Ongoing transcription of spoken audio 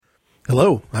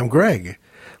Hello, I'm Greg.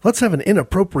 Let's have an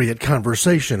inappropriate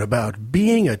conversation about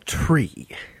being a tree.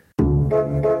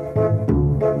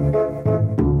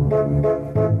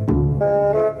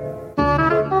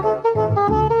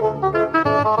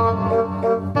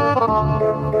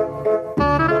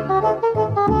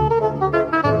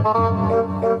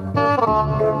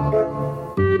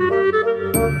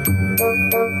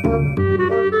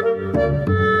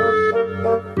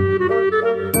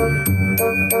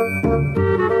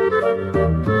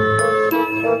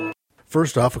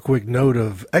 First off, a quick note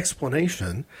of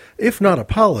explanation, if not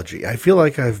apology. I feel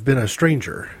like I've been a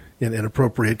stranger in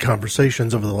inappropriate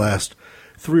conversations over the last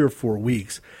 3 or 4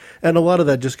 weeks, and a lot of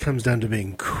that just comes down to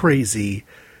being crazy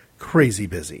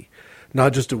busy.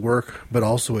 Not just at work, but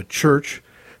also at church.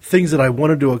 Things that I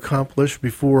wanted to accomplish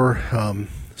before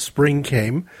spring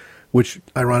came, which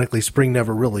ironically spring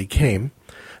never really came.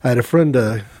 I had a friend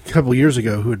a couple years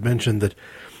ago who had mentioned that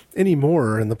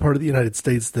anymore in the part of the United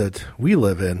States that we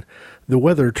live in, the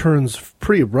weather turns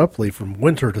pretty abruptly from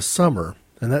winter to summer,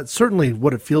 and that's certainly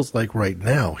what it feels like right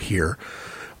now here.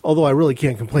 Although I really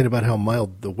can't complain about how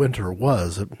mild the winter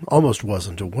was. It almost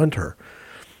wasn't a winter.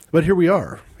 But here we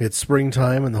are. It's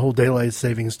springtime, and the whole daylight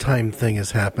savings time thing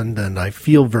has happened, and I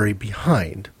feel very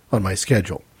behind on my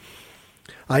schedule.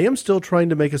 I am still trying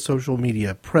to make a social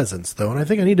media presence, though, and I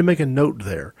think I need to make a note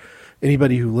there.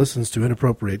 Anybody who listens to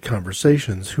Inappropriate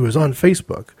Conversations who is on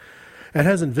Facebook and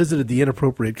hasn't visited the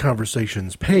Inappropriate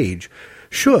Conversations page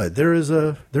should. There's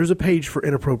a page for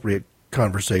Inappropriate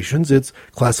Conversations. It's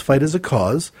classified as a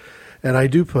cause, and I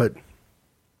do put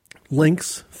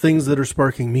links, things that are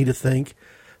sparking me to think,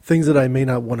 things that I may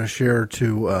not want to share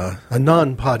to a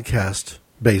non-podcast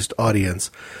based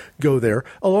audience. Go there,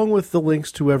 along with the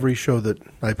links to every show that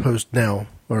I post now,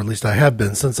 or at least I have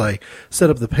been since I set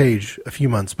up the page a few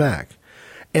months back.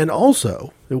 And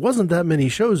also, it wasn't that many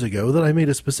shows ago that I made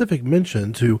a specific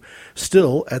mention to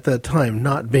still, at that time,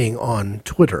 not being on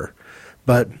Twitter.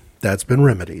 But that's been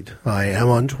remedied. I am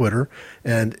on Twitter,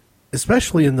 and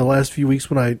especially in the last few weeks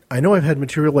when I know I've had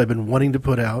material I've been wanting to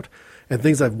put out and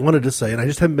things I've wanted to say, and I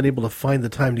just haven't been able to find the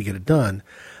time to get it done,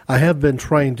 I have been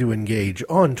trying to engage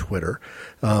on Twitter.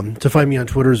 To find me on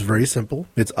Twitter is very simple.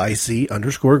 It's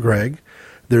IC_Greg.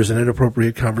 There's an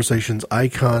Inappropriate Conversations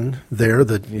icon there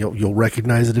that you'll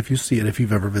recognize it if you see it if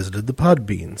you've ever visited the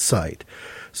Podbean site.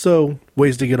 So,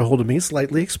 ways to get a hold of me,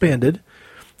 slightly expanded.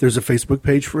 There's a Facebook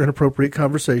page for Inappropriate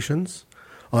Conversations.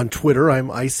 On Twitter, I'm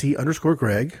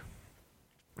IC_Greg.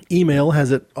 Email,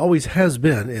 as it always has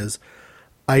been, is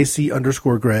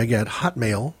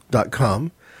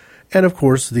IC_Greg@hotmail.com. And of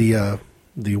course, the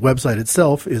website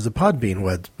itself is a Podbean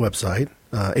website,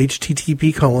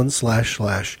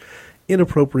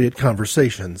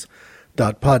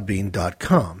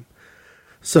 http://inappropriateconversations.podbean.com.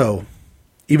 So,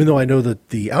 even though I know that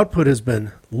the output has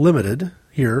been limited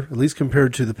here, at least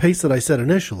compared to the pace that I set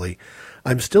initially,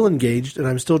 I'm still engaged and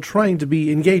I'm still trying to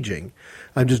be engaging.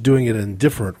 I'm just doing it in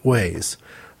different ways.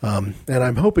 And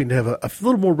I'm hoping to have a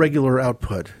little more regular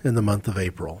output in the month of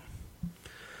April.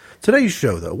 Today's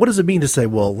show, though, what does it mean to say,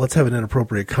 well, let's have an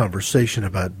inappropriate conversation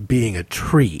about being a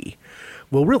tree?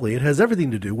 Well, really, it has everything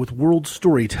to do with World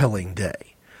Storytelling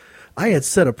Day. I had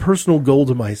set a personal goal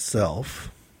to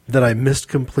myself that I missed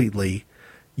completely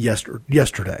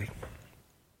yesterday.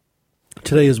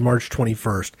 Today is March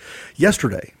 21st.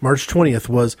 Yesterday, March 20th,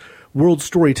 was World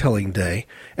Storytelling Day,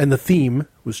 and the theme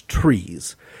was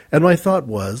trees. And my thought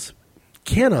was,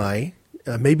 can I,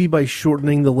 maybe by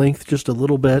shortening the length just a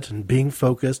little bit and being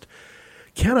focused,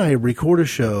 can I record a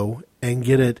show and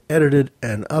get it edited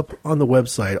and up on the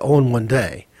website all in one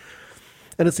day?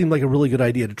 And it seemed like a really good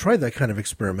idea to try that kind of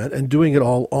experiment and doing it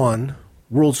all on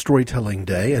World Storytelling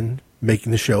Day and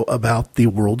making the show about the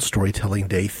World Storytelling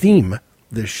Day theme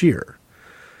this year.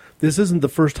 This isn't the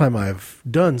first time I've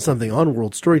done something on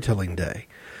World Storytelling Day.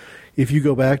 If you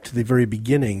go back to the very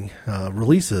beginning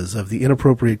releases of the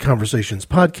Inappropriate Conversations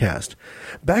podcast,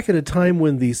 back at a time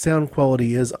when the sound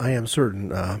quality is, I am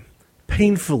certain,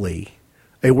 painfully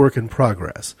a work in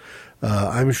progress.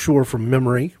 I'm sure from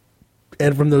memory,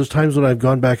 and from those times when I've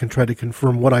gone back and tried to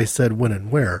confirm what I said when and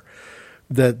where,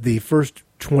 that the first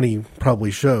 20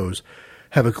 probably shows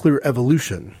have a clear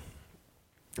evolution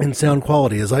in sound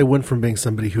quality as I went from being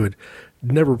somebody who had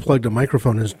never plugged a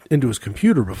microphone into his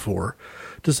computer before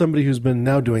to somebody who's been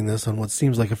now doing this on what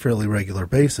seems like a fairly regular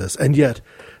basis, and yet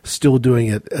still doing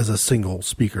it as a single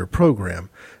speaker program,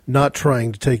 not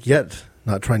trying to take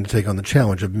on the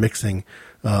challenge of mixing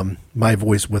my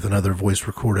voice with another voice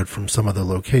recorded from some other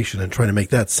location and trying to make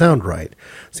that sound right.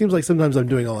 Seems like sometimes I'm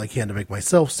doing all I can to make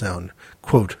myself sound,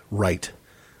 quote, right,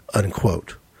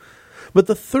 unquote. But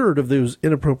the third of those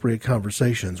inappropriate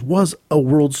conversations was a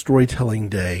World Storytelling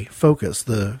Day focus.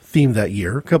 The theme that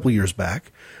year, a couple years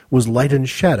back, was light and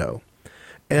shadow.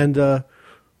 And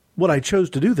what I chose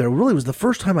to do there really was the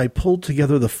first time I pulled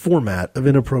together the format of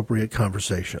inappropriate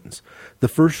conversations. The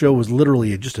first show was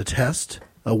literally just a test,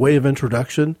 a way of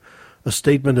introduction, a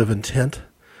statement of intent.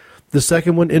 The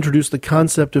second one introduced the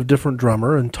concept of different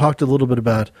drummer and talked a little bit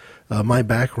about my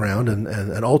background and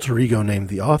an alter ego named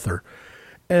the author.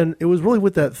 And it was really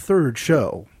with that third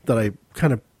show that I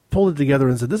kind of pulled it together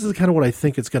and said, this is kind of what I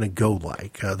think it's going to go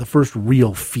like, the first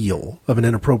real feel of an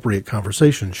inappropriate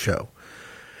conversation show.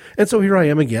 And so here I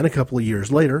am again a couple of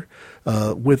years later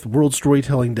with World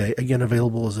Storytelling Day, again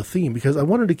available as a theme, because I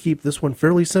wanted to keep this one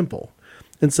fairly simple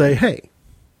and say, hey,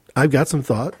 I've got some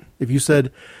thought. If you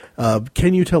said,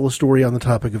 can you tell a story on the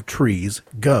topic of trees?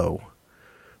 Go.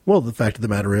 Well, the fact of the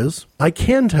matter is, I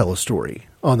can tell a story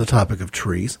on the topic of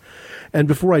trees. And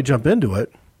before I jump into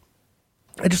it,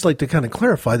 I'd just like to kind of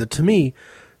clarify that to me,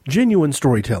 genuine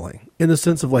storytelling, in the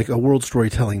sense of like a World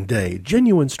Storytelling Day,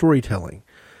 genuine storytelling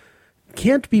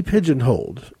can't be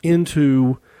pigeonholed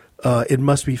into it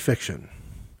must be fiction,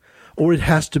 or it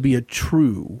has to be a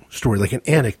true story, like an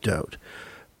anecdote.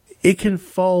 It can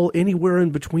fall anywhere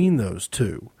in between those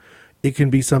two. It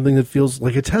can be something that feels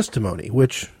like a testimony,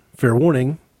 which, fair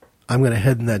warning, I'm going to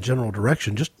head in that general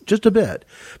direction just a bit,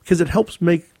 because it helps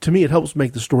make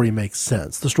the story make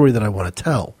sense, the story that I want to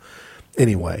tell.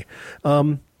 Anyway,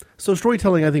 so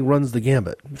storytelling, I think, runs the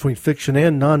gambit between fiction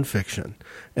and nonfiction,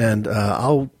 and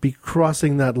I'll be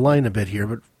crossing that line a bit here,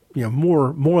 but more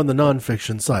on the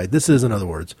nonfiction side. This is, in other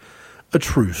words, a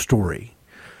true story.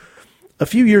 A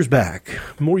few years back,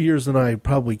 more years than I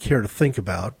probably care to think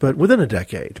about, but within a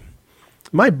decade,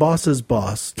 my boss's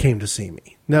boss came to see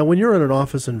me. Now, when you're in an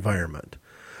office environment,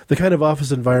 the kind of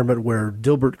office environment where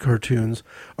Dilbert cartoons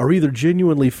are either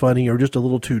genuinely funny or just a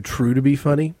little too true to be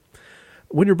funny,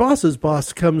 when your boss's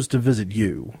boss comes to visit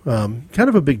you, kind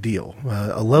of a big deal.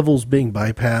 A level's being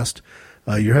bypassed.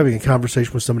 You're having a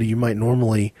conversation with somebody you might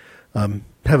normally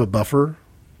have a buffer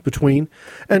between.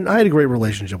 And I had a great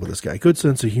relationship with this guy. Good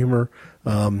sense of humor.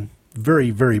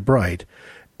 Very, very bright.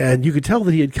 And you could tell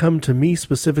that he had come to me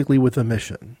specifically with a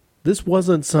mission. This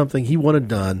wasn't something he wanted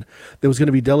done that was going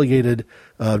to be delegated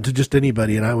to just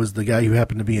anybody, and I was the guy who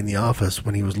happened to be in the office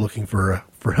when he was looking for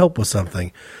help with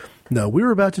something. No, we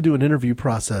were about to do an interview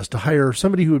process to hire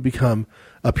somebody who would become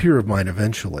a peer of mine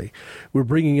eventually. We're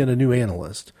bringing in a new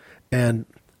analyst, and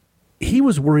he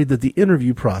was worried that the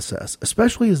interview process,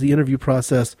 especially as the interview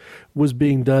process was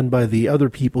being done by the other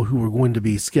people who were going to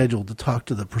be scheduled to talk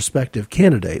to the prospective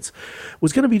candidates,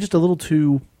 was going to be just a little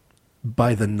too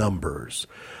by the numbers,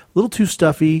 a little too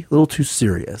stuffy, a little too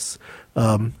serious,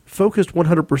 focused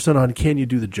 100% on can you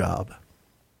do the job.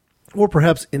 Or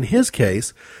perhaps in his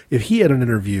case, if he had an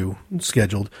interview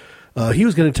scheduled, he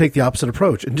was going to take the opposite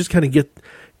approach and just kind of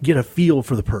get a feel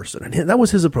for the person. And that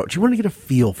was his approach. He wanted to get a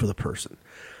feel for the person.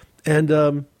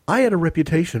 And I had a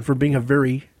reputation for being a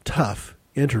very tough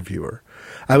interviewer.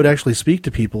 I would actually speak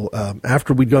to people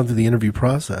after we'd gone through the interview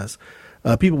process,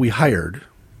 people we hired,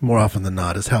 more often than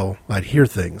not, is how I'd hear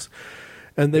things.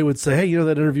 And they would say, hey,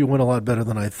 that interview went a lot better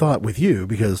than I thought with you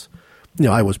because,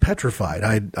 I was petrified.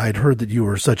 I'd heard that you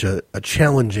were such a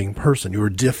challenging person. You were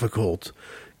a difficult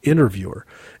interviewer.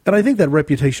 And I think that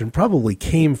reputation probably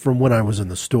came from when I was in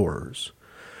the stores.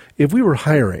 If we were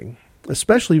hiring,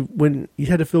 especially when you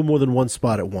had to fill more than one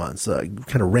spot at once,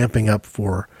 kind of ramping up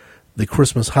for the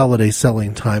Christmas holiday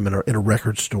selling time in a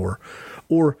record store,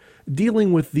 or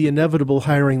dealing with the inevitable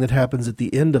hiring that happens at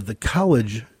the end of the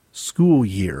college school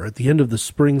year, at the end of the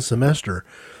spring semester,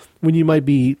 when you might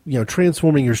be,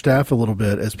 transforming your staff a little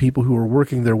bit as people who are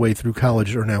working their way through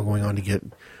college are now going on to get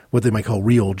what they might call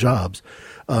real jobs.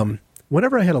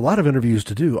 Whenever I had a lot of interviews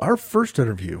to do, our first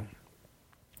interview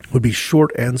would be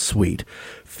short and sweet,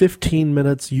 15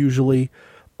 minutes usually,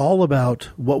 all about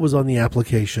what was on the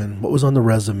application, what was on the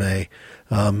resume.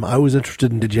 I was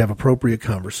interested in, did you have appropriate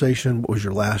conversation? What was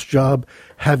your last job?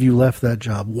 Have you left that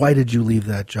job? Why did you leave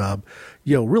that job?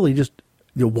 Really just,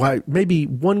 why, maybe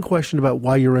one question about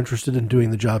why you're interested in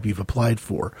doing the job you've applied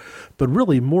for, but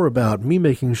really more about me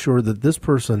making sure that this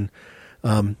person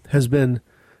has been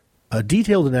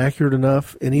detailed and accurate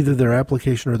enough in either their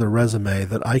application or their resume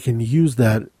that I can use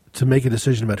that to make a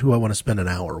decision about who I want to spend an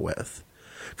hour with.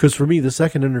 Because for me, the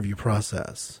second interview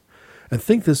process, and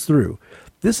think this through,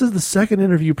 this is the second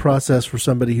interview process for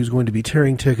somebody who's going to be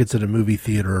tearing tickets at a movie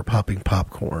theater or popping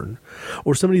popcorn,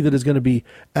 or somebody that is going to be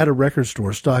at a record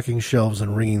store stocking shelves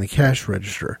and ringing the cash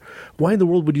register. Why in the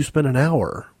world would you spend an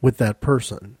hour with that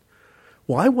person?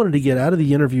 Well, I wanted to get out of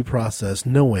the interview process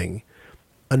knowing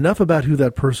enough about who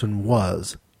that person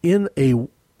was in a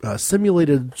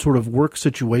simulated sort of work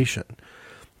situation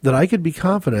that I could be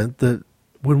confident that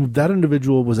when that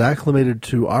individual was acclimated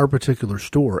to our particular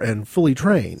store and fully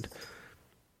trained,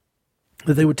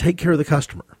 that they would take care of the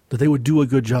customer, that they would do a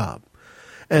good job.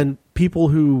 And people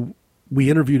who we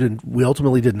interviewed and we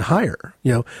ultimately didn't hire,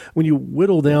 when you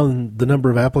whittle down the number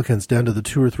of applicants down to the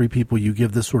 2 or 3 people you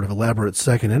give this sort of elaborate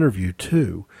second interview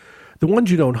to, the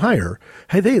ones you don't hire,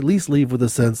 hey, they at least leave with a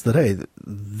sense that, hey,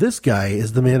 this guy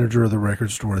is the manager of the record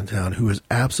store in town who is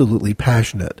absolutely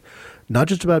passionate, not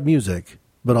just about music,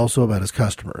 but also about his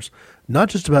customers, not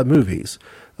just about movies,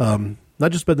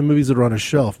 not just about the movies that are on his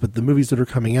shelf, but the movies that are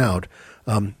coming out.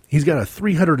 He's got a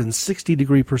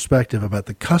 360-degree perspective about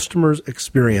the customer's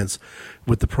experience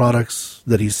with the products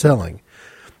that he's selling.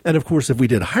 And, of course, if we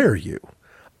did hire you,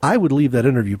 I would leave that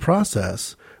interview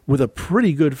process with a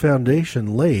pretty good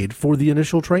foundation laid for the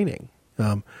initial training.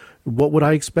 What would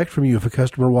I expect from you if a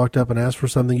customer walked up and asked for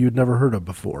something you'd never heard of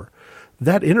before?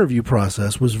 That interview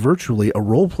process was virtually a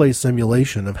role-play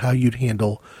simulation of how you'd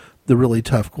handle the really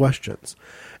tough questions.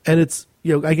 And it's,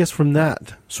 I guess from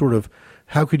that sort of,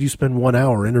 how could you spend 1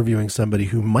 hour interviewing somebody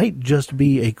who might just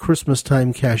be a Christmas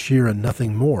time cashier and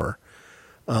nothing more,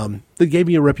 that gave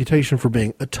me a reputation for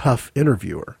being a tough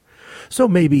interviewer. So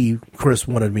maybe Chris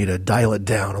wanted me to dial it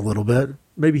down a little bit.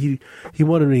 Maybe he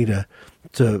wanted me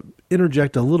to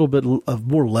interject a little bit of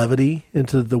more levity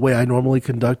into the way I normally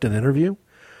conduct an interview.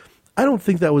 I don't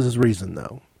think that was his reason,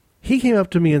 though. He came up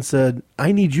to me and said,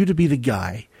 I need you to be the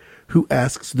guy who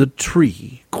asks the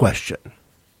tree question.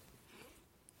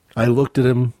 I looked at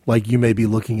him like you may be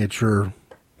looking at your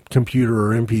computer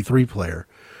or MP3 player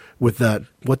with that,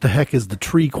 what the heck is the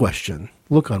tree question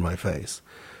look on my face.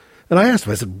 And I asked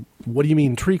him, I said, what do you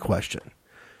mean tree question?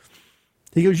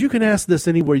 He goes, you can ask this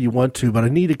anywhere you want to, but I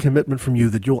need a commitment from you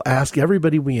that you'll ask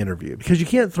everybody we interview, because you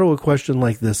can't throw a question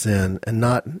like this in and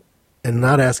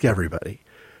not ask everybody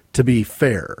to be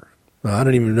fair. I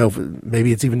don't even know if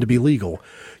maybe it's even to be legal.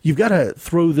 You've got to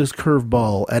throw this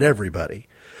curveball at everybody.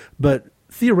 But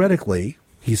theoretically,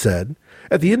 he said,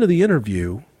 at the end of the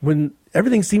interview, when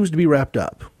everything seems to be wrapped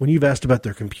up, when you've asked about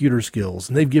their computer skills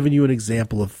and they've given you an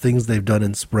example of things they've done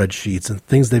in spreadsheets and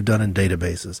things they've done in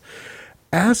databases,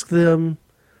 ask them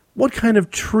what kind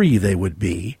of tree they would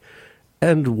be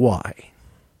and why.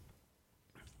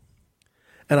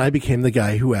 And I became the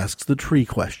guy who asks the tree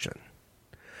question.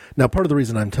 Now, part of the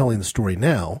reason I'm telling the story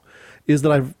now is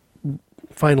that I've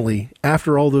finally,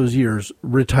 after all those years,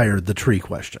 retired the tree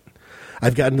question.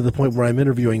 I've gotten to the point where I'm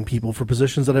interviewing people for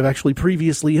positions that I've actually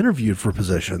previously interviewed for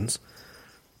positions.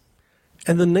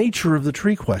 And the nature of the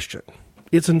tree question,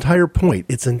 its entire point,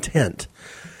 its intent,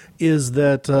 is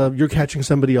that you're catching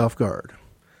somebody off guard.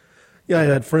 Yeah, I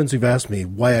had friends who've asked me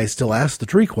why I still ask the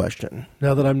tree question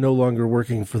now that I'm no longer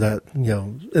working for that,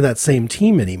 in that same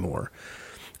team anymore.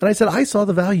 And I said, I saw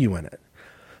the value in it.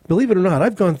 Believe it or not,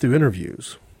 I've gone through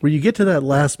interviews where you get to that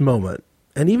last moment,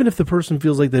 and even if the person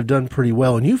feels like they've done pretty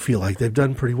well and you feel like they've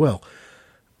done pretty well,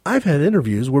 I've had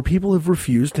interviews where people have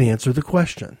refused to answer the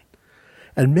question.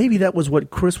 And maybe that was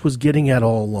what Chris was getting at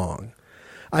all along.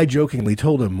 I jokingly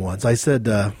told him once, I said,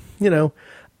 I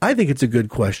think it's a good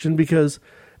question because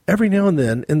every now and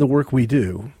then in the work we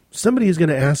do, somebody is going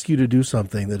to ask you to do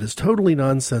something that is totally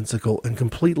nonsensical and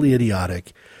completely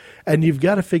idiotic, and you've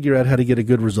got to figure out how to get a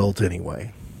good result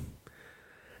anyway.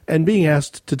 And being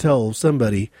asked to tell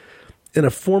somebody in a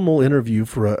formal interview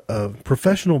for a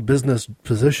professional business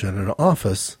position in an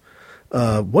office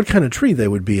what kind of tree they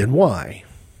would be and why,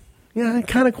 it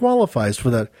kind of qualifies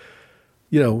for that,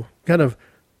 kind of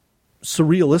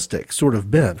surrealistic sort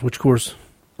of bent, which, of course,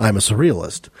 I'm a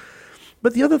surrealist.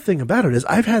 But the other thing about it is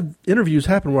I've had interviews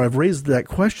happen where I've raised that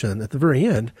question at the very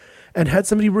end and had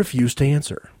somebody refuse to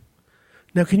answer.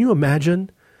 Now, can you imagine?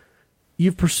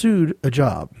 You've pursued a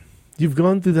job. You've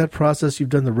gone through that process. You've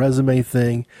done the resume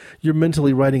thing. You're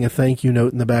mentally writing a thank you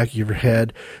note in the back of your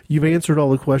head. You've answered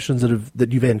all the questions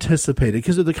that you've anticipated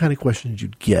because they're the kind of questions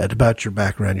you'd get about your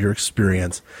background, your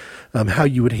experience, how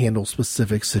you would handle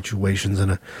specific situations,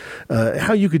 and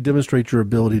how you could demonstrate your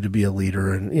ability to be a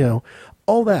leader, and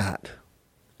all that.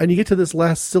 And you get to this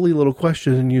last silly little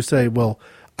question, and you say, "Well,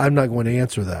 I'm not going to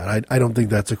answer that. I don't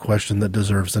think that's a question that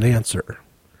deserves an answer."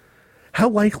 How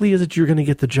likely is it you're going to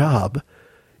get the job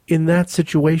in that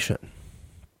situation?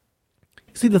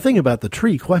 See, the thing about the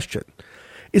tree question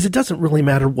is it doesn't really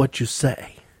matter what you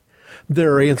say.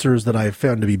 There are answers that I've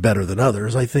found to be better than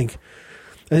others. I think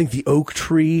the oak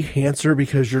tree answer,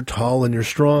 because you're tall and you're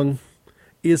strong,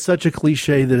 is such a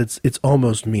cliche that it's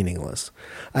almost meaningless.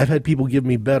 I've had people give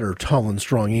me better tall and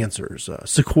strong answers.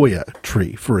 Sequoia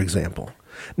tree, for example.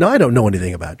 Now, I don't know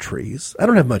anything about trees. I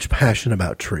don't have much passion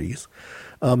about trees.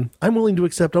 I'm willing to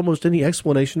accept almost any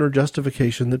explanation or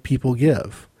justification that people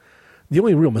give. The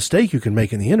only real mistake you can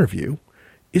make in the interview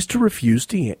is to refuse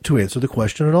to answer the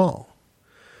question at all.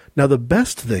 Now, the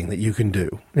best thing that you can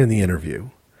do in the interview,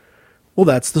 well,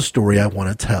 that's the story I want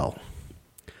to tell.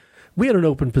 We had an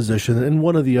open position in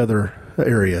one of the other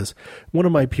areas. One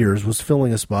of my peers was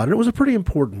filling a spot, and it was a pretty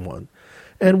important one.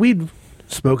 And we'd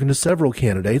spoken to several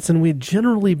candidates, and we'd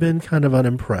generally been kind of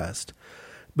unimpressed.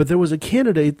 But there was a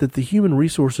candidate that the Human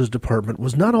Resources Department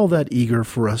was not all that eager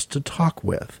for us to talk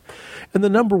with. And the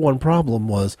number one problem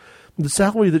was the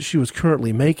salary that she was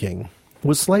currently making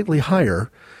was slightly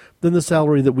higher than the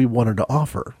salary that we wanted to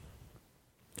offer.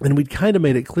 And we'd kind of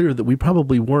made it clear that we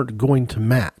probably weren't going to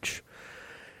match.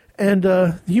 And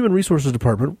the Human Resources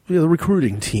Department, the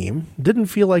recruiting team, didn't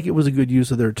feel like it was a good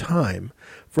use of their time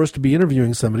for us to be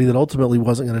interviewing somebody that ultimately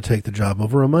wasn't going to take the job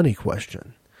over a money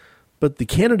question. But the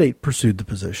candidate pursued the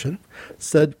position,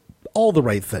 said all the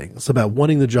right things about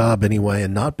wanting the job anyway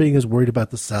and not being as worried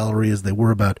about the salary as they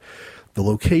were about the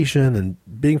location and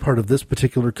being part of this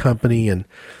particular company, and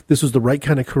this was the right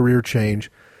kind of career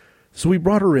change. So we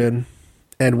brought her in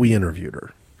and we interviewed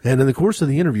her. And in the course of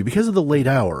the interview, because of the late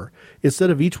hour,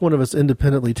 instead of each one of us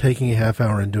independently taking a half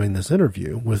hour and doing this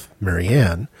interview with Mary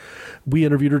Ann, we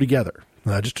interviewed her together,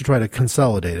 just to try to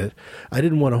consolidate it. I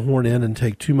didn't want to horn in and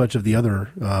take too much of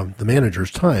the manager's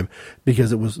time,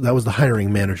 because that was the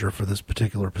hiring manager for this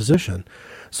particular position.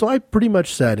 So I pretty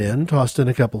much sat in, tossed in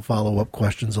a couple follow-up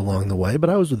questions along the way, but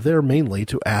I was there mainly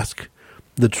to ask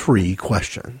the tree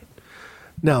question.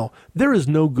 Now, there is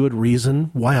no good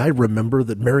reason why I remember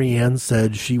that Mary Ann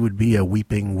said she would be a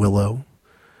weeping willow.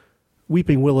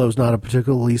 Weeping willow is not a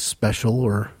particularly special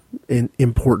or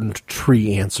important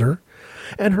tree answer.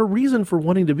 And her reason for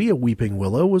wanting to be a weeping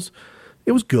willow was,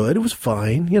 it was good. It was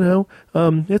fine.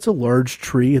 It's a large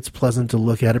tree. It's pleasant to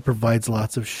look at. It provides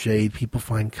lots of shade. People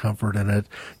find comfort in it.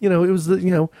 It was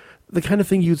the kind of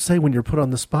thing you'd say when you're put on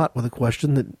the spot with a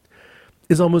question that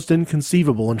is almost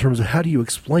inconceivable in terms of how do you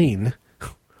explain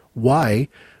why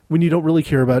when you don't really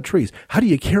care about trees? How do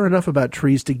you care enough about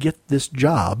trees to get this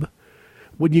job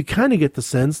when you kind of get the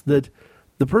sense that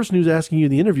the person who's asking you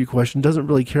the interview question doesn't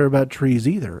really care about trees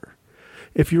either?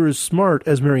 If you're as smart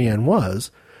as Mary Ann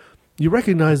was, you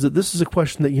recognize that this is a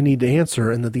question that you need to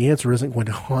answer and that the answer isn't going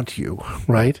to haunt you,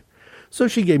 right? So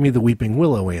she gave me the weeping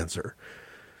willow answer.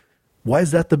 Why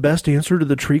is that the best answer to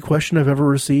the tree question I've ever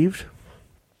received?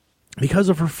 Because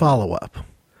of her follow-up.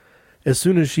 As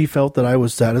soon as she felt that I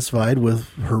was satisfied with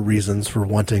her reasons for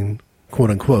wanting,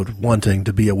 quote-unquote, wanting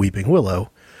to be a weeping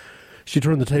willow, she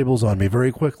turned the tables on me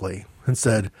very quickly and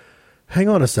said, "Hang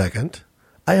on a second.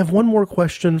 I have one more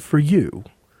question for you."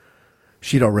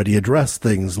 She'd already addressed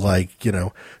things like,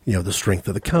 the strength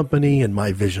of the company and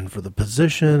my vision for the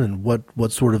position and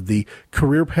what sort of the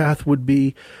career path would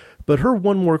be. But her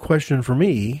one more question for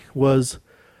me was,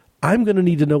 I'm going to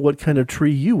need to know what kind of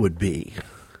tree you would be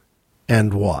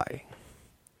and why.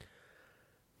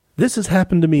 This has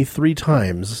happened to me 3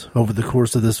 times over the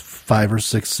course of this 5 or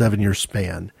 6, 7 year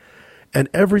span. And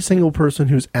every single person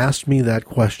who's asked me that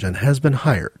question has been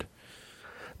hired.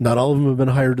 Not all of them have been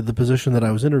hired to the position that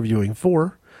I was interviewing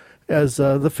for, as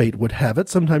the fate would have it.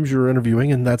 Sometimes you're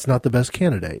interviewing and that's not the best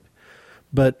candidate.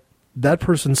 But that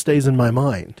person stays in my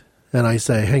mind. And I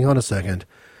say, hang on a second.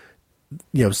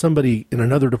 Somebody in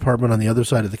another department on the other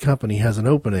side of the company has an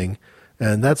opening,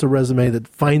 and that's a resume that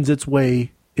finds its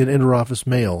way in interoffice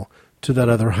mail to that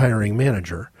other hiring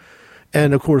manager.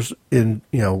 And of course, in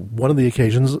one of the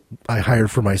occasions I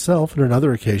hired for myself, and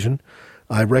another occasion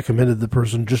I recommended the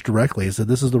person just directly. I said,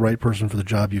 this is the right person for the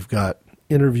job you've got.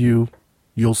 Interview,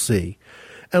 you'll see.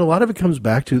 And a lot of it comes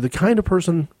back to the kind of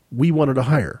person we wanted to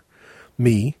hire.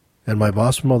 Me and my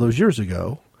boss from all those years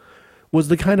ago was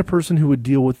the kind of person who would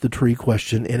deal with the tree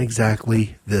question in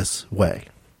exactly this way.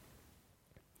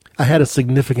 I had a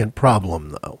significant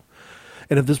problem, though.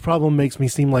 And if this problem makes me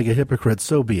seem like a hypocrite,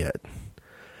 so be it.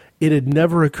 It had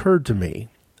never occurred to me,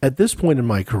 at this point in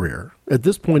my career, at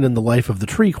this point in the life of the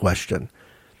tree question,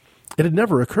 it had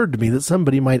never occurred to me that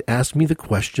somebody might ask me the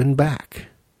question back.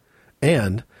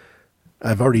 And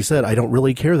I've already said I don't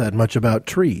really care that much about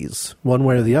trees, one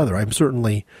way or the other. I'm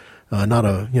certainly not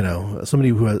somebody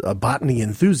who is a botany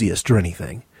enthusiast or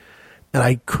anything. And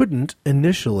I couldn't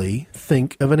initially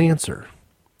think of an answer.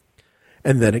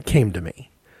 And then it came to me,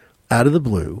 out of the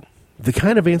blue, the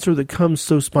kind of answer that comes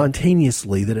so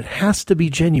spontaneously that it has to be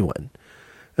genuine.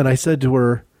 And I said to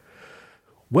her,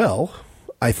 well,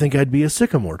 I think I'd be a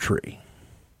sycamore tree.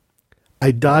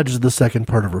 I dodged the second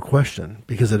part of her question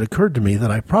because it occurred to me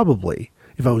that I probably,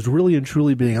 if I was really and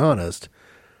truly being honest,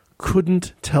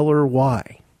 couldn't tell her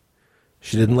why.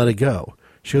 She didn't let it go.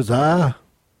 She goes,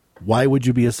 why would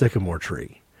you be a sycamore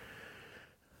tree?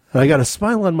 And I got a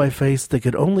smile on my face that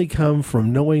could only come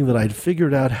from knowing that I'd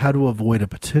figured out how to avoid a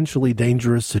potentially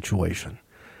dangerous situation.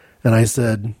 And I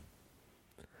said,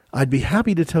 I'd be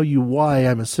happy to tell you why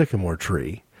I'm a sycamore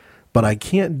tree, but I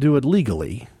can't do it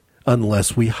legally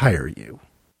unless we hire you.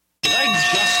 Did I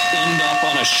just end up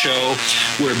on a show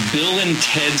where Bill and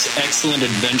Ted's Excellent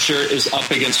Adventure is up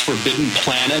against Forbidden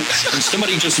Planet, and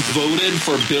somebody just voted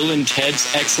for Bill and Ted's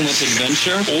Excellent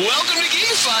Adventure? Welcome to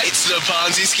Geek Fights, the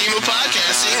Ponzi scheme of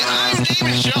podcasting. I'm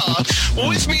David Shaw.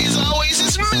 With me, as always,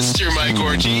 is Mr. Mike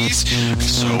Ortiz.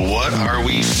 So what are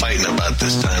we fighting about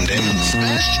this time, David?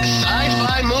 Best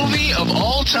sci-fi movie of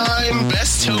all time,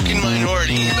 best token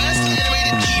minority, best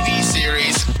animated TV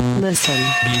series. Listen.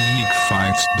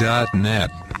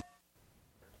 Geekfights.net.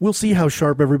 We'll see how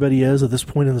sharp everybody is at this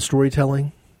point in the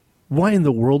storytelling. Why in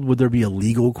the world would there be a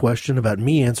legal question about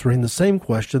me answering the same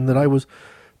question that I was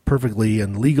perfectly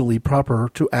and legally proper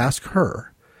to ask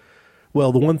her?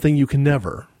 Well, the one thing you can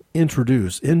never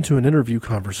introduce into an interview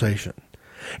conversation.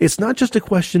 It's not just a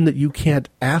question that you can't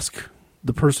ask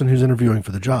the person who's interviewing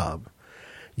for the job.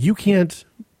 You can't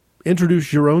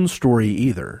introduce your own story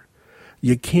either.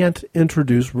 You can't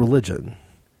introduce religion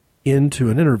into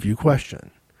an interview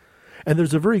question. And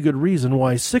there's a very good reason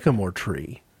why sycamore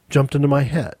tree jumped into my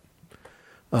head.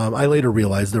 I later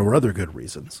realized there were other good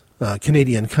reasons.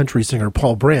 Canadian country singer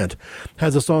Paul Brandt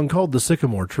has a song called The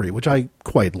Sycamore Tree, which I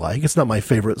quite like. It's not my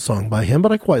favorite song by him,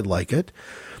 but I quite like it.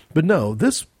 But no,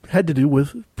 this had to do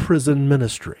with prison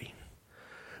ministry.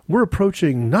 We're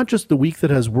approaching not just the week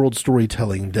that has World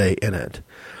Storytelling Day in it,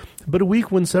 but a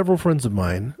week when several friends of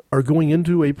mine are going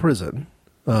into a prison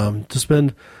to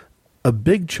spend a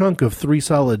big chunk of 3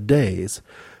 solid days,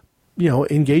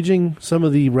 engaging some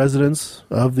of the residents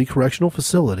of the correctional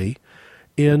facility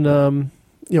in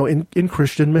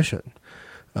Christian mission,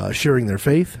 sharing their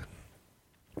faith,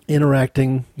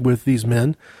 interacting with these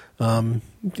men,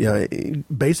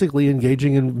 basically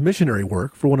engaging in missionary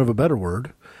work, for want of a better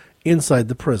word, inside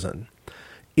the prison.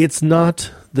 It's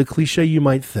not the cliche you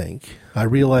might think. I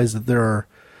realize that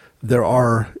there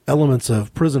are elements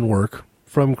of prison work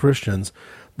from Christians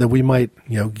that we might,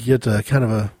 get a kind of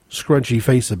a scrunchy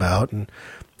face about and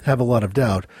have a lot of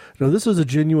doubt. No, this is a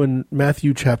genuine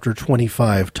Matthew chapter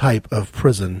 25 type of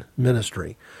prison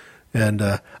ministry. And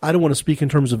I don't want to speak in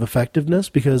terms of effectiveness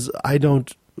because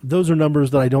those are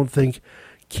numbers that I don't think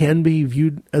can be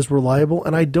viewed as reliable.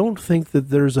 And I don't think that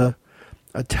there's a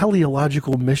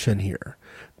teleological mission here.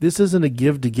 This isn't a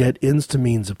give to get ends to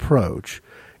means approach.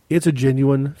 It's a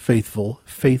genuine, faithful,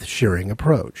 faith-sharing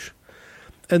approach.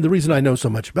 And the reason I know so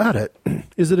much about it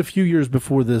is that a few years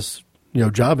before this,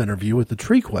 job interview with the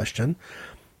tree question,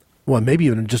 well, maybe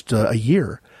even just a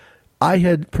year, I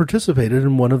had participated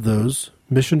in one of those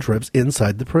mission trips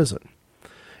inside the prison.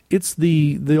 It's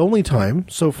the only time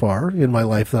so far in my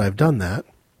life that I've done that.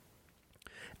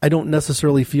 I don't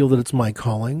necessarily feel that it's my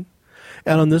calling.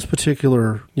 And on this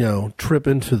particular, trip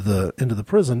into the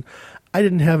prison, I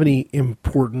didn't have any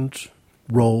important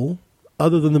role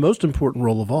other than the most important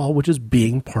role of all, which is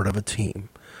being part of a team.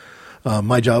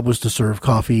 My job was to serve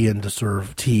coffee and to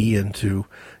serve tea and to,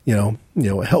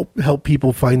 help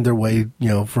people find their way,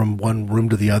 from one room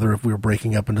to the other if we were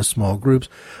breaking up into small groups.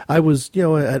 I was,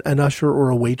 an usher or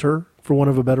a waiter, for want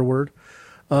of a better word.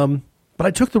 But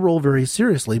I took the role very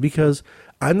seriously because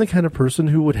I'm the kind of person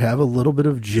who would have a little bit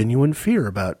of genuine fear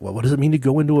about, what does it mean to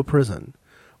go into a prison?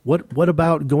 What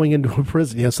about going into a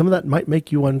prison? Some of that might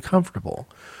make you uncomfortable.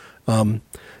 And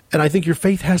I think your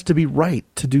faith has to be right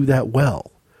to do that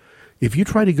well. If you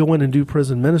try to go in and do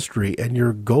prison ministry and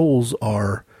your goals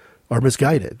are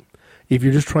misguided, if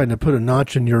you're just trying to put a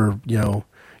notch in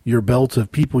your belt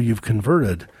of people you've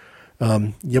converted,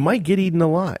 you might get eaten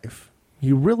alive.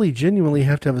 You really genuinely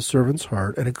have to have a servant's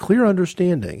heart and a clear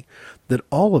understanding that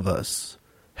all of us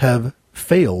have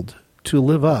failed to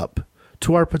live up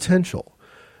to our potential.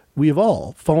 We have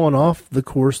all fallen off the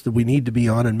course that we need to be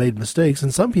on and made mistakes,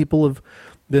 and some people have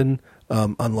been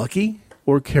unlucky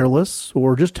or careless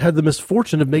or just had the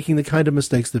misfortune of making the kind of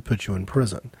mistakes that put you in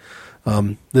prison.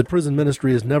 The prison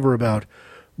ministry is never about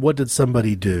what did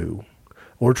somebody do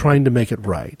or trying to make it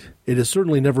right. It is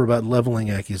certainly never about leveling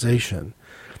accusation.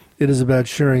 It is about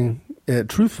sharing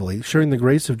the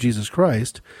grace of Jesus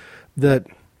Christ that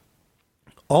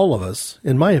all of us,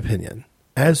 in my opinion,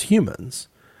 as humans,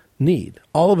 need.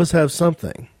 All of us have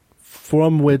something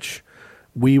from which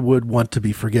we would want to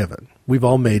be forgiven. We've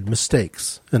all made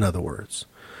mistakes, in other words.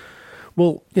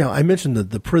 Well, I mentioned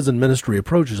that the prison ministry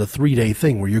approach is a 3-day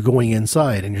thing where you're going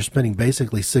inside and you're spending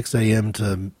basically 6 a.m.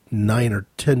 to 9 or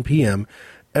 10 p.m.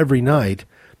 every night,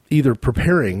 either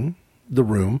preparing the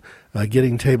room,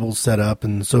 getting tables set up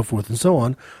and so forth and so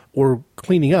on, or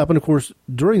cleaning up. And of course,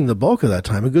 during the bulk of that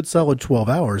time, a good solid 12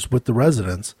 hours with the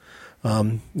residents,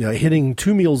 hitting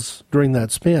 2 meals during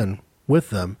that span with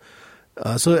them.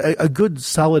 So a good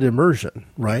solid immersion,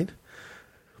 right?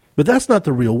 But that's not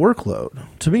the real workload.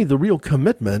 To me, the real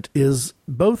commitment is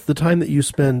both the time that you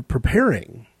spend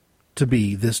preparing to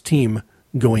be this team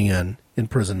going in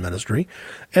prison ministry,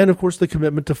 and of course the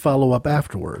commitment to follow up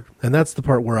afterward. And that's the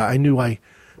part where I knew I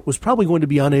was probably going to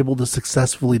be unable to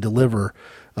successfully deliver.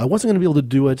 I wasn't going to be able to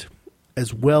do it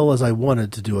as well as I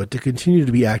wanted to do it, to continue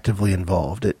to be actively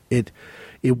involved. It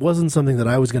wasn't something that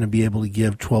I was going to be able to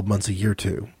give 12 months a year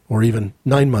to, or even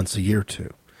 9 months a year to.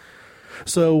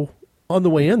 So on the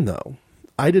way in, though,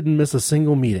 I didn't miss a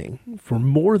single meeting for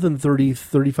more than 30,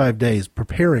 35 days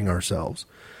preparing ourselves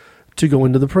to go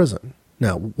into the prison.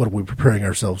 Now, what are we preparing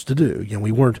ourselves to do?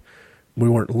 We weren't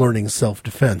learning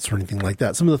self-defense or anything like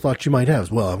that. Some of the thoughts you might have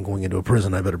is, well, I'm going into a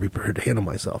prison, I better be prepared to handle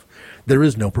myself. There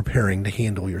is no preparing to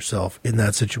handle yourself in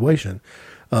that situation.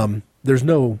 There's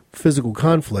no physical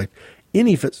conflict.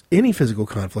 Any physical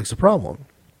conflict's a problem.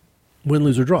 Win,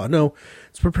 lose, or draw. No,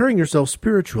 it's preparing yourself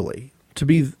spiritually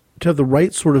to have the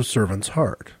right sort of servant's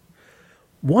heart.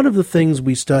 One of the things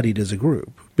we studied as a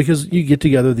group, because you get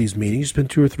together these meetings, you spend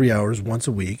 2 or 3 hours once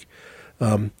a week,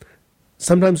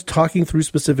 sometimes talking through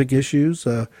specific issues.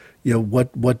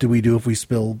 What do we do if we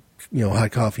spill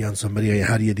hot coffee on somebody?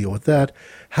 How do you deal with that?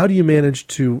 How do you manage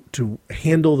to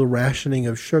handle the rationing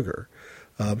of sugar?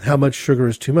 How much sugar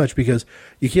is too much? Because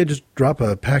you can't just drop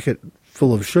a packet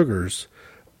full of sugars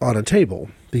on a table,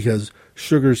 because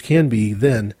sugars can be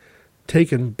then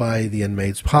taken by the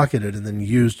inmates, pocketed, and then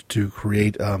used to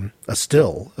create a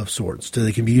still of sorts. So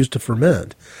they can be used to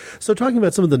ferment. So talking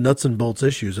about some of the nuts and bolts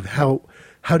issues of how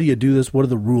do you do this? What are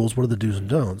the rules? What are the do's and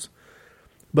don'ts?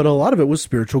 But a lot of it was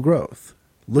spiritual growth,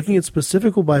 looking at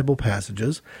specific Bible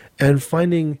passages and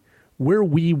finding where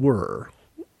we were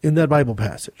in that Bible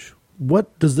passage.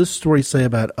 What does this story say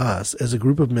about us as a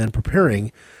group of men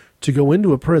preparing to go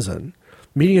into a prison,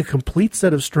 meeting a complete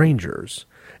set of strangers,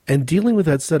 and dealing with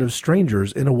that set of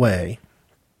strangers in a way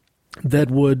that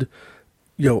would,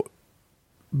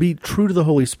 be true to the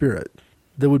Holy Spirit,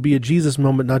 that would be a Jesus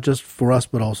moment, not just for us,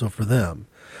 but also for them,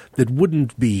 that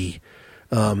wouldn't be,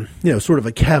 sort of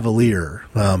a cavalier,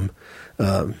 some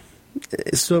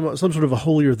sort of a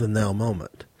holier-than-thou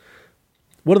moment.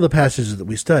 One of the passages that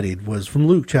we studied was from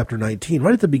Luke chapter 19,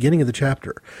 right at the beginning of the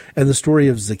chapter, and the story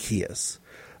of Zacchaeus.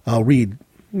 I'll read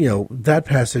that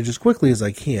passage as quickly as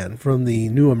I can from the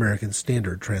New American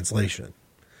Standard Translation.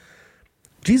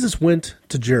 Jesus went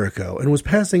to Jericho and was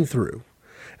passing through,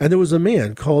 and there was a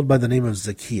man called by the name of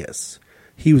Zacchaeus.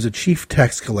 He was a chief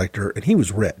tax collector, and he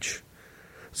was rich.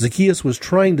 Zacchaeus was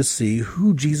trying to see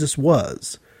who Jesus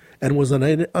was, and was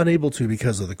unable to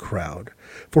because of the crowd,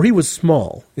 for he was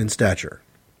small in stature.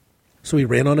 So he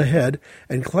ran on ahead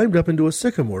and climbed up into a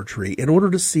sycamore tree in order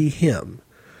to see him,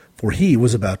 for he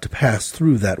was about to pass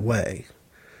through that way.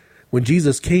 When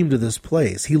Jesus came to this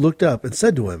place, he looked up and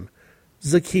said to him,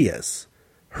 "Zacchaeus,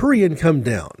 hurry and come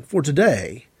down, for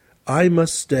today I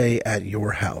must stay at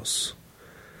your house."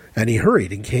 And he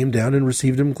hurried and came down and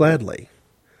received him gladly.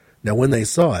 Now when they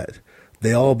saw it,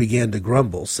 they all began to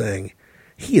grumble, saying,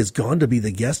 "He is gone to be the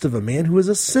guest of a man who is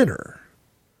a sinner."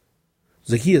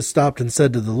 Zacchaeus stopped and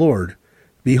said to the Lord,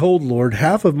 "Behold, Lord,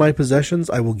 half of my possessions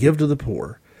I will give to the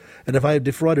poor. And if I have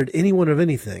defrauded anyone of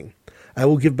anything, I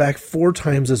will give back 4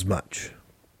 times as much."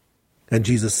 And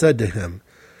Jesus said to him,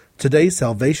 "Today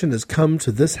salvation has come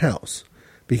to this house,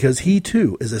 because he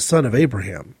too is a son of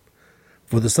Abraham.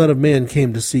 For the Son of Man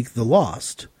came to seek the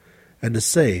lost, and to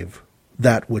save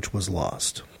that which was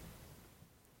lost."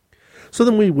 So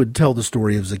then we would tell the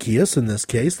story of Zacchaeus, in this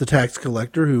case, the tax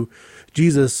collector who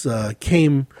Jesus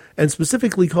came and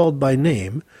specifically called by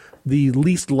name, the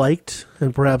least liked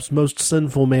and perhaps most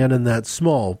sinful man in that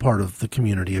small part of the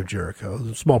community of Jericho,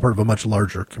 a small part of a much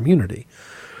larger community.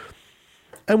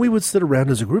 And we would sit around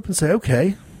as a group and say,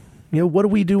 okay, what do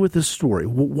we do with this story?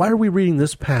 Why are we reading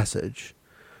this passage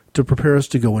to prepare us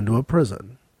to go into a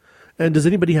prison? And does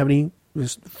anybody have any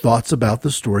thoughts about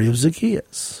the story of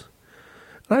Zacchaeus?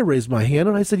 And I raised my hand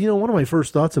and I said, one of my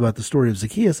first thoughts about the story of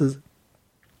Zacchaeus is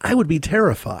I would be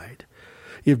terrified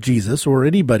if Jesus, or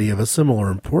anybody of a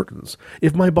similar importance,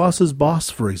 if my boss's boss,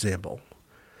 for example,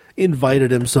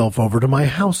 invited himself over to my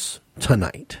house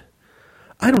tonight.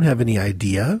 I don't have any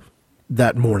idea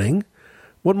that morning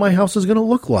what my house is going to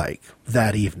look like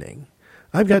that evening.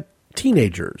 I've got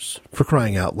teenagers, for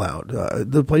crying out loud.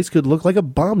 The place could look like a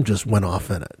bomb just went off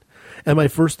in it. And my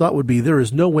first thought would be, there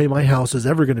is no way my house is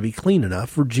ever going to be clean enough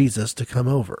for Jesus to come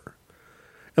over.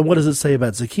 And what does it say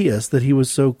about Zacchaeus that he was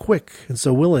so quick and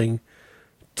so willing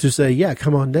to say, yeah,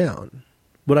 come on down?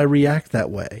 Would I react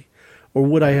that way? Or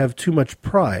would I have too much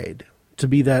pride to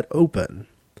be that open,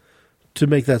 to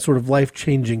make that sort of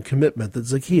life-changing commitment that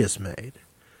Zacchaeus made?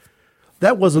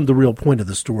 That wasn't the real point of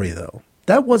the story, though.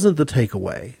 That wasn't the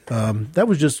takeaway. That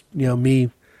was just,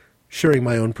 me sharing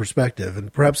my own perspective,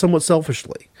 and perhaps somewhat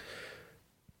selfishly.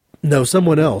 No,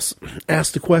 someone else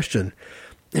asked the question,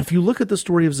 if you look at the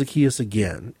story of Zacchaeus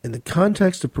again, in the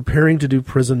context of preparing to do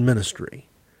prison ministry,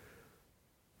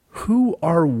 who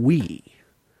are we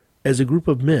as a group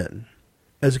of men,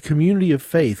 as a community of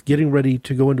faith getting ready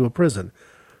to go into a prison?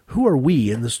 Who are we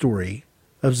in the story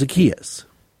of Zacchaeus?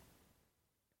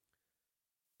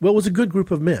 Well, it was a good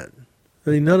group of men. I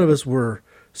mean, none of us were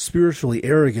spiritually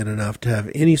arrogant enough to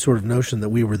have any sort of notion that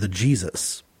we were the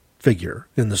Jesus figure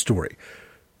in the story.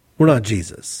 We're not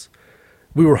Jesus.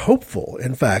 We were hopeful,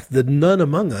 in fact, that none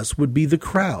among us would be the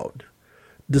crowd,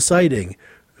 deciding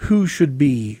who should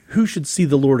see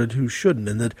the Lord and who shouldn't,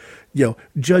 and that,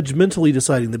 judgmentally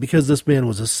deciding that because this man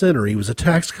was a sinner, he was a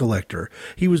tax collector,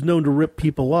 he was known to rip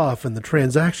people off in the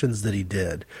transactions that he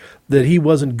did, that he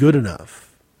wasn't good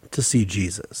enough to see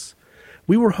Jesus.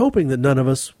 We were hoping that none of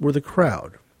us were the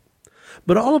crowd.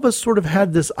 But all of us sort of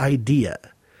had this idea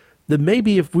that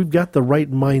maybe if we've got the right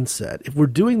mindset, if we're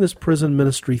doing this prison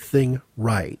ministry thing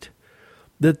right,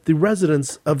 that the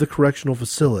residents of the correctional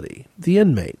facility, the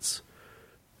inmates,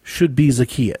 should be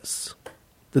Zacchaeus.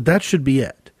 That should be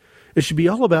it. It should be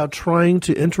all about trying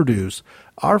to introduce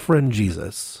our friend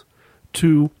Jesus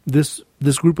to this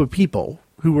group of people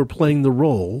who were playing the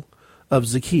role of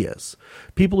Zacchaeus.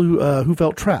 People who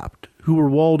felt trapped, who were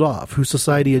walled off, who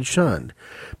society had shunned.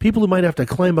 People who might have to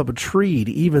climb up a tree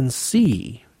to even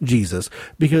see Jesus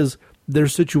because their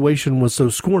situation was so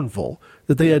scornful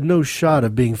that they had no shot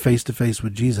of being face-to-face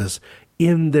with Jesus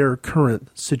in their current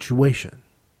situation.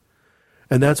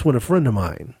 And that's when a friend of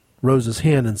mine rose his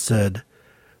hand and said,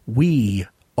 we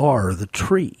are the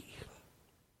tree.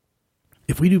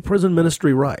 If we do prison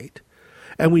ministry right,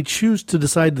 and we choose to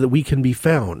decide that we can be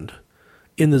found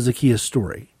in the Zacchaeus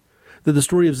story, that the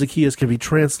story of Zacchaeus can be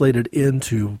translated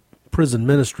into prison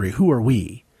ministry, who are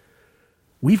we?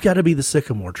 We've got to be the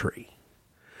sycamore tree.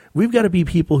 We've got to be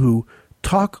people who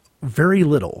talk very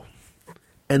little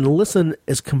and listen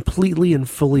as completely and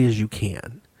fully as you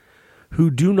can, who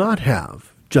do not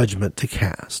have judgment to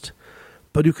cast,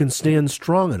 but who can stand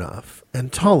strong enough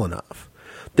and tall enough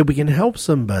that we can help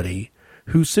somebody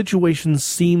whose situation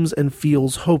seems and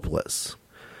feels hopeless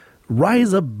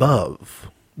rise above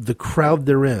the crowd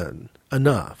they're in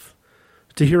enough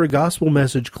to hear a gospel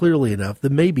message clearly enough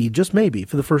that maybe, just maybe,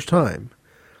 for the first time,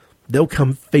 they'll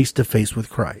come face to face with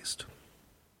Christ.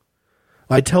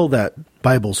 I tell that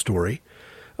Bible story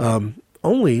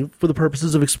only for the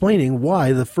purposes of explaining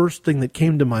why the first thing that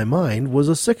came to my mind was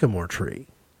a sycamore tree.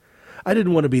 I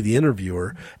didn't want to be the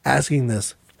interviewer asking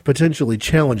this potentially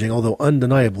challenging, although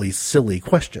undeniably silly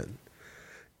question,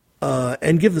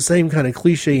 and give the same kind of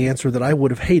cliche answer that I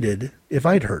would have hated if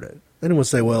I'd heard it. Anyone would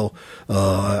say, well,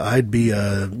 I'd be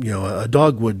a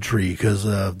dogwood tree because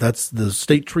that's the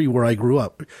state tree where I grew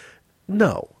up.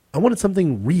 No, I wanted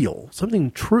something real,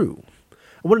 something true.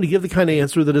 I wanted to give the kind of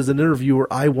answer that as an interviewer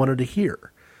I wanted to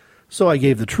hear. So I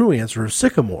gave the true answer of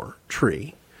sycamore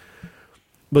tree.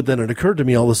 But then it occurred to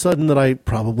me all of a sudden that I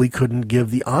probably couldn't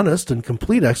give the honest and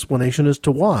complete explanation as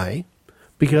to why,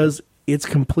 because it's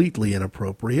completely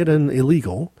inappropriate and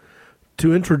illegal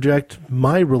to interject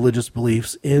my religious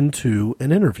beliefs into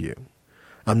an interview.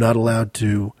 I'm not allowed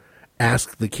to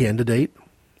ask the candidate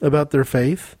about their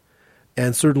faith,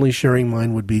 and certainly sharing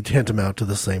mine would be tantamount to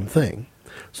the same thing.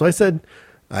 So I said,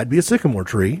 I'd be a sycamore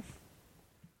tree,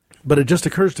 but it just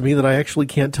occurs to me that I actually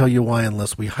can't tell you why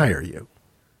unless we hire you.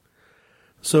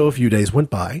 So a few days went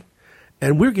by,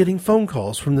 and we're getting phone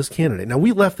calls from this candidate. Now,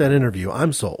 we left that interview,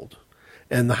 I'm sold,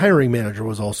 and the hiring manager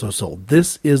was also sold.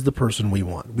 This is the person we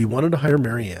want. We wanted to hire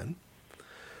Marianne,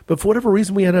 but for whatever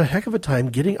reason, we had a heck of a time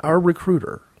getting our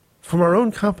recruiter from our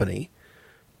own company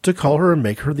to call her and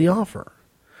make her the offer.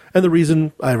 And the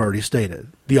reason I've already stated,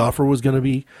 the offer was going to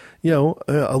be,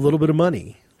 a little bit of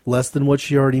money, less than what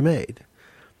she already made.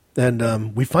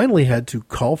 And we finally had to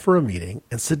call for a meeting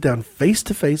and sit down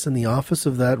face-to-face in the office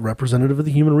of that representative of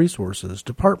the Human Resources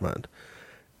Department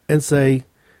and say,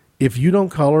 if you don't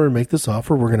call her and make this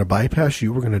offer, we're going to bypass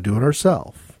you. We're going to do it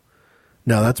ourselves.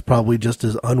 Now, that's probably just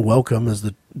as unwelcome as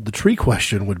the tree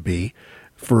question would be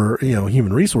for,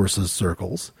 human resources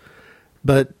circles.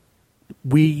 But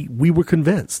we were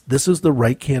convinced this is the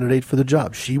right candidate for the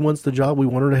job. She wants the job. We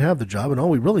want her to have the job. And all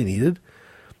we really needed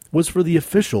was for the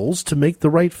officials to make the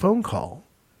right phone call.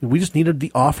 We just needed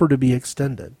the offer to be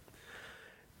extended.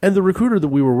 And the recruiter that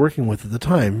we were working with at the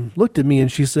time looked at me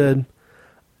and she said,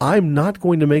 I'm not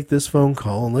going to make this phone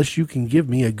call unless you can give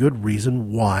me a good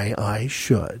reason why I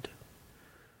should.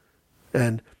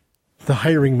 And the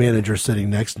hiring manager sitting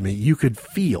next to me, you could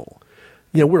feel,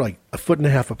 we're like a foot and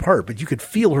a half apart, but you could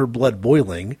feel her blood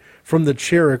boiling from the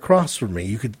chair across from me.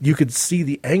 You could see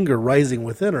the anger rising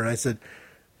within her. And I said,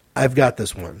 I've got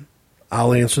this one.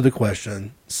 I'll answer the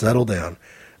question. Settle down.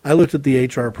 I looked at the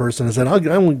HR person and said,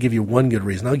 I won't give you one good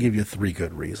reason. I'll give you 3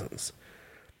 good reasons.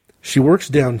 She works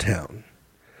downtown.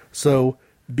 So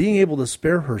being able to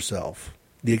spare herself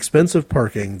the expense of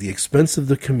parking, the expense of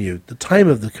the commute, the time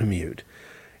of the commute,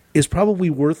 is probably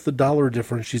worth the dollar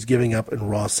difference she's giving up in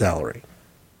raw salary.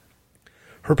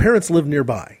 Her parents live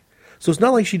nearby. So it's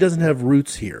not like she doesn't have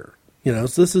roots here.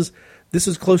 So this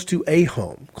is close to a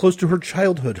home, close to her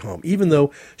childhood home, even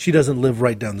though she doesn't live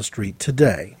right down the street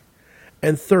today.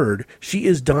 And third, she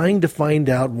is dying to find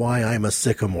out why I'm a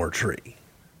sycamore tree.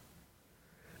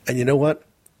 And you know what?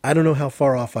 I don't know how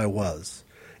far off I was.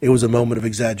 It was a moment of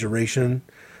exaggeration,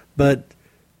 but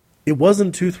it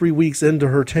wasn't 2-3 weeks into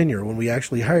her tenure when we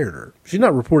actually hired her. She's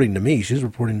not reporting to me. She's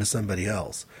reporting to somebody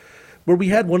else. Where we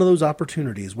had one of those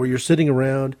opportunities where you're sitting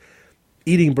around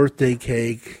eating birthday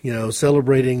cake,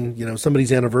 celebrating,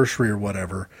 somebody's anniversary or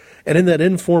whatever. And in that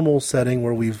informal setting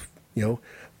where we've,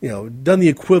 done the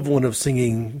equivalent of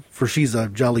singing For She's a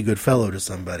Jolly Good Fellow to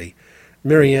somebody,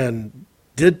 Marianne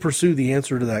did pursue the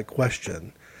answer to that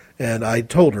question. And I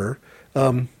told her,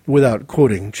 without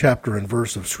quoting chapter and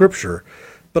verse of Scripture,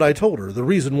 but I told her the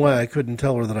reason why I couldn't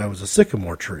tell her that I was a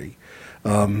sycamore tree.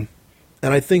 And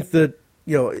I think that,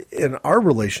 in our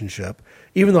relationship,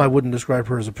 even though I wouldn't describe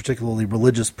her as a particularly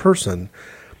religious person,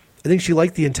 I think she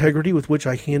liked the integrity with which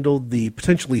I handled the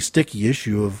potentially sticky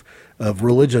issue of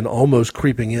religion almost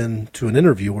creeping into an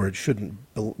interview where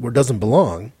it doesn't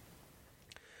belong.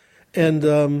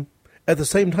 And at the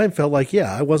same time felt like,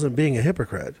 I wasn't being a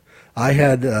hypocrite. I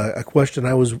had a question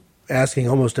I was asking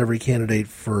almost every candidate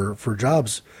for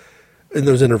jobs in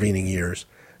those intervening years,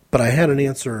 but I had an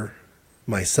answer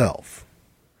myself.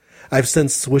 I've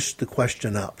since switched the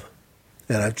question up,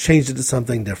 and I've changed it to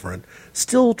something different,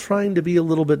 still trying to be a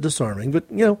little bit disarming, but,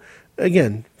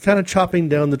 again, kind of chopping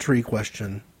down the tree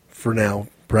question for now,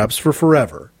 perhaps for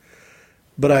forever.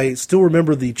 But I still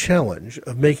remember the challenge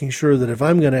of making sure that if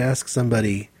I'm going to ask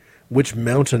somebody which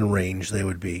mountain range they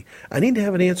would be, I need to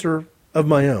have an answer of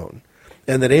my own.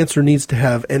 And that answer needs to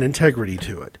have an integrity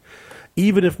to it.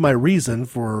 Even if my reason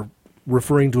for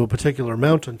referring to a particular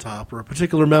mountaintop or a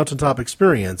particular mountaintop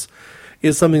experience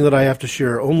is something that I have to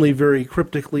share only very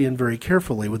cryptically and very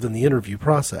carefully within the interview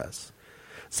process.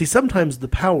 See, sometimes the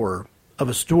power of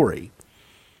a story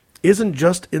isn't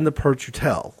just in the part you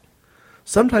tell.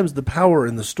 Sometimes the power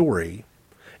in the story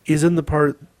is in the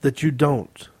part that you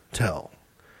don't tell.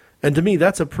 And to me,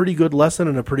 that's a pretty good lesson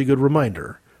and a pretty good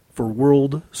reminder for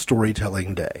World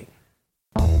Storytelling Day.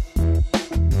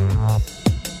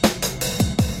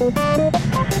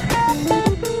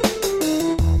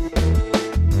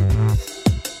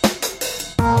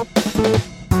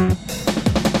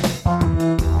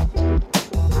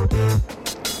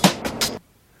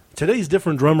 Today's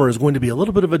different drummer is going to be a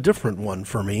little bit of a different one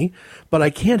for me, but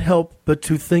I can't help but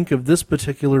to think of this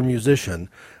particular musician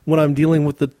when I'm dealing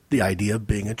with the idea of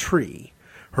being a tree.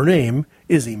 Her name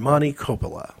is Imani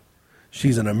Coppola.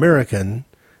 She's an American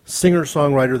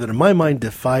singer-songwriter that in my mind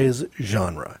defies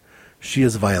genre. She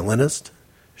is a violinist.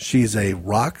 She's a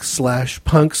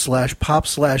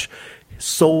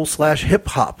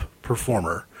rock/punk/pop/soul/hip-hop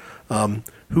performer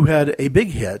who had a big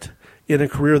hit in a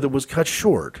career that was cut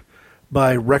short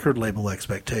by record label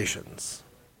expectations.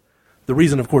 The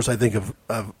reason, of course, I think of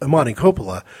Imani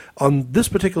Coppola on this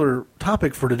particular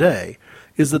topic for today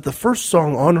is that the first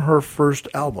song on her first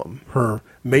album, her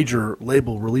major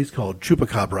label release called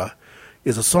Chupacabra,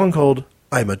 is a song called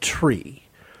I'm a Tree.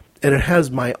 And it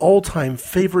has my all-time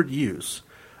favorite use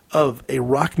of a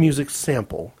rock music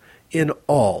sample in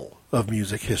all of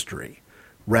music history.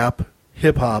 Rap,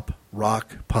 hip-hop,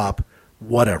 rock, pop,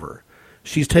 whatever.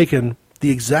 She's taken the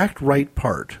exact right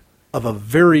part of a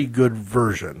very good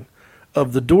version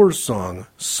of the Doors song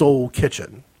Soul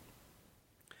Kitchen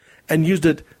and used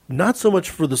it not so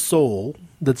much for the soul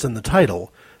that's in the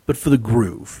title, but for the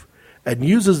groove, and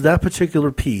uses that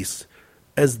particular piece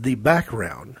as the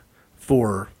background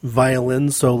for violin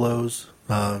solos,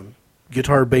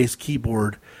 guitar, bass,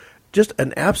 keyboard, just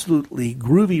an absolutely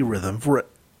groovy rhythm for an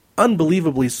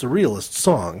unbelievably surrealist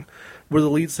song where the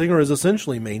lead singer is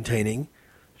essentially maintaining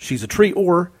she's a tree,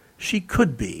 or she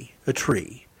could be a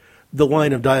tree. The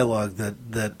line of dialogue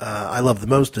that I love the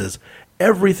most is,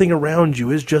 everything around you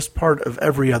is just part of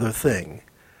every other thing.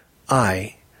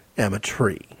 I am a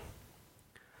tree.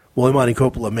 Well, Imani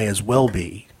Coppola may as well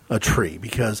be a tree,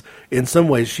 because in some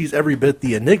ways she's every bit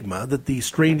the enigma that the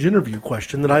strange interview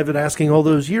question that I've been asking all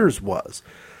those years was.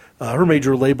 Her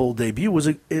major label debut was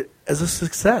as a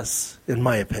success, in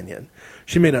my opinion.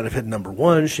 She may not have hit number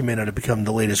one, she may not have become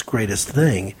the latest greatest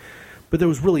thing, but there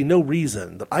was really no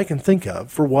reason that I can think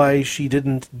of for why she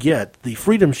didn't get the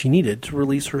freedom she needed to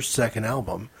release her second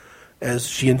album as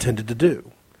she intended to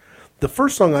do. The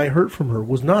first song I heard from her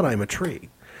was not I'm a Tree.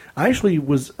 I actually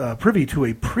was privy to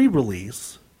a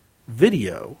pre-release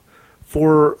video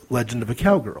for Legend of a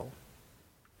Cowgirl.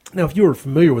 Now, if you are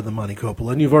familiar with Imani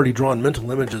Coppola and you've already drawn mental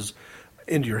images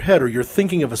into your head, or you're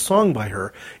thinking of a song by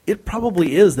her, it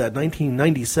probably is that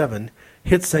 1997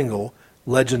 hit single,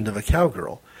 Legend of a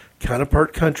Cowgirl. Kind of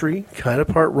part country, kind of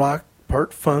part rock,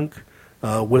 part funk,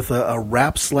 with a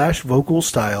rap/vocal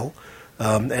style,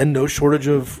 and no shortage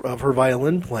of her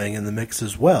violin playing in the mix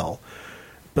as well.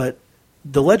 But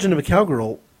The Legend of a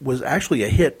Cowgirl was actually a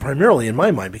hit primarily in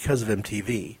my mind because of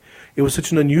MTV. It was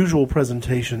such an unusual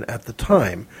presentation at the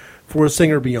time for a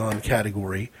singer beyond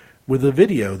category, with a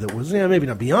video that was maybe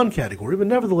not beyond category, but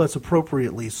nevertheless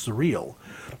appropriately surreal.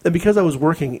 And because I was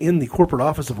working in the corporate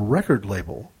office of a record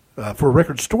label, for a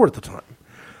record store at the time,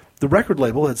 the record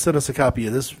label had sent us a copy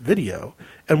of this video,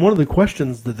 and one of the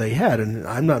questions that they had, and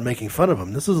I'm not making fun of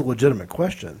them, this is a legitimate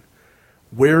question: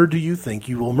 where do you think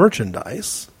you will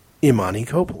merchandise Imani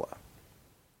Coppola?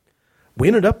 We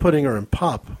ended up putting her in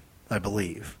pop, I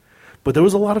believe, but there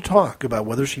was a lot of talk about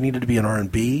whether she needed to be an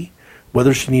R&B,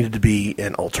 whether she needed to be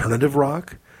an alternative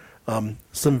rock.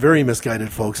 Some very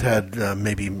misguided folks had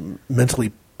maybe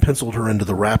mentally penciled her into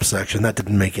the rap section. That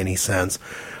didn't make any sense.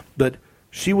 But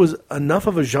she was enough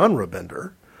of a genre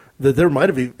bender that there might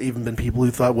have even been people who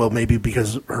thought, well, maybe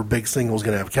because her big single is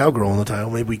going to have Cowgirl in the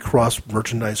title, maybe we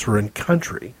cross-merchandise her in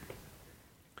country.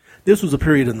 This was a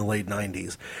period in the late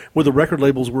 90s where the record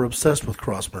labels were obsessed with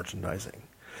cross-merchandising,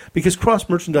 because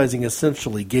cross-merchandising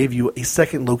essentially gave you a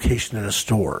second location in a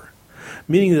store,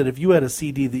 meaning that if you had a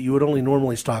CD that you would only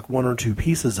normally stock one or two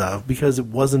pieces of because it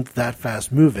wasn't that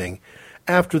fast-moving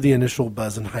after the initial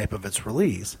buzz and hype of its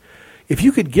release, if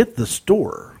you could get the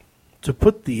store to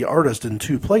put the artist in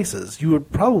two places, you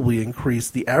would probably increase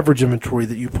the average inventory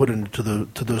that you put into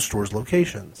those stores'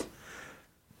 locations.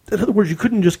 In other words, you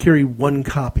couldn't just carry one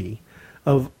copy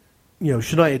of,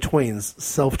 Shania Twain's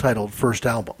self-titled first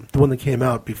album, the one that came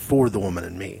out before The Woman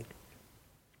in Me,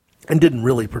 and didn't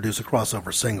really produce a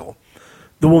crossover single.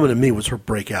 The Woman in Me was her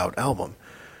breakout album.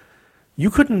 You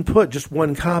couldn't put just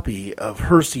one copy of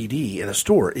her CD in a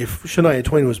store if Shania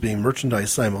Twain was being merchandised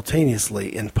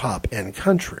simultaneously in pop and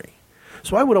country.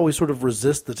 So I would always sort of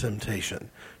resist the temptation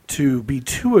to be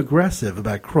too aggressive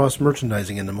about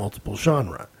cross-merchandising into multiple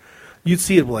genres. You'd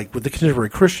see it like with the contemporary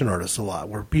Christian artists a lot,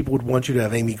 where people would want you to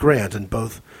have Amy Grant in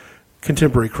both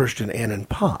contemporary Christian and in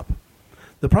pop.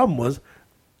 The problem was,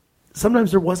 sometimes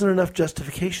there wasn't enough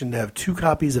justification to have two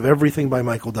copies of everything by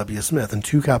Michael W. Smith and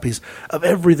two copies of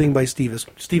everything by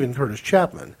Stephen Curtis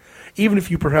Chapman, even if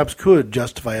you perhaps could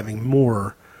justify having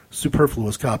more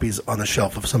superfluous copies on the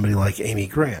shelf of somebody like Amy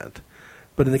Grant.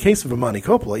 But in the case of Imani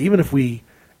Coppola, even if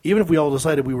we all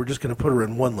decided we were just going to put her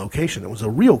in one location, it was a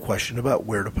real question about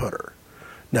where to put her.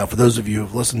 Now, for those of you who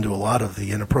have listened to a lot of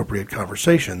the Inappropriate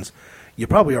Conversations, you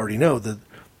probably already know that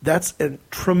that's a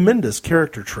tremendous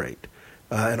character trait,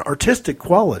 an artistic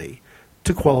quality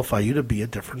to qualify you to be a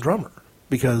different drummer,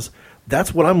 because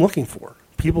that's what I'm looking for.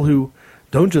 People who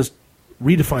don't just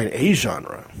redefine a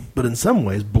genre, but in some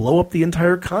ways blow up the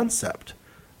entire concept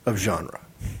of genre.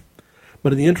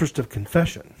 But in the interest of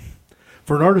confession,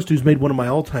 for an artist who's made one of my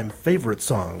all-time favorite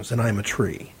songs, And I'm a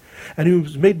Tree, and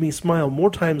who's made me smile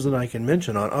more times than I can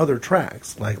mention on other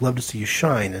tracks, like Love to See You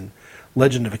Shine and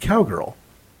Legend of a Cowgirl,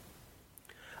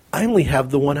 I only have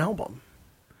the one album.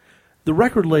 The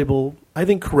record label, I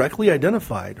think, correctly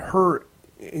identified her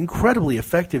incredibly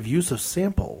effective use of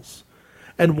samples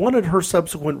and wanted her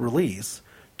subsequent release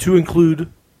to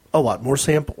include a lot more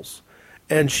samples.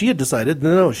 And she had decided,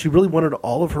 no, she really wanted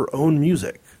all of her own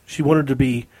music. She wanted to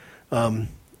be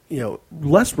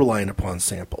less reliant upon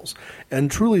samples, and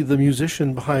truly the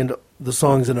musician behind the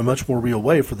songs in a much more real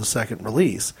way for the second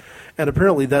release. And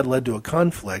apparently that led to a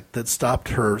conflict that stopped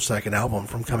her second album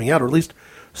from coming out, or at least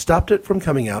stopped it from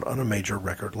coming out on a major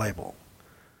record label.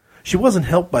 She wasn't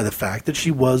helped by the fact that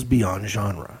she was beyond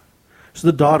genre. She's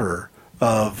the daughter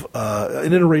of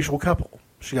an interracial couple.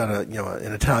 She got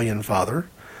an Italian father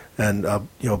and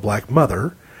a black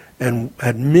mother, and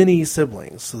had many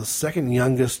siblings. So the second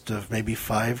youngest of maybe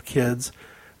 5 kids,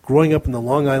 growing up in the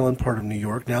Long Island part of New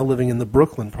York, now living in the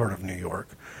Brooklyn part of New York.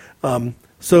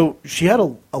 So she had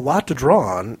a lot to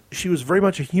draw on. She was very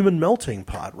much a human melting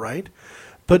pot, right?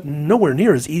 But nowhere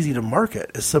near as easy to market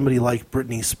as somebody like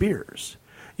Britney Spears.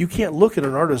 You can't look at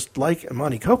an artist like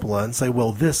Imani Coppola and say,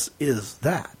 well, this is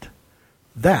that.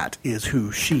 That is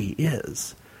who she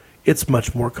is. It's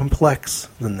much more complex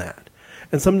than that.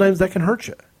 And sometimes that can hurt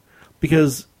you,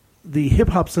 because the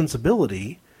hip-hop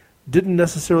sensibility didn't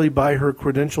necessarily buy her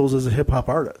credentials as a hip-hop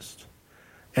artist.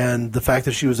 And the fact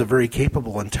that she was a very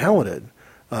capable and talented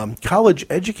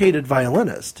college-educated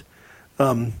violinist,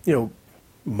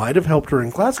 might have helped her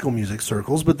in classical music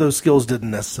circles, but those skills didn't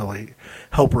necessarily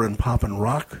help her in pop and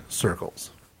rock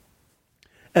circles.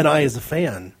 And I, as a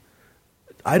fan,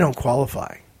 I don't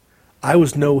qualify. I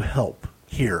was no help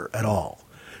here at all.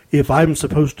 If I'm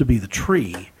supposed to be the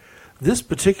tree, this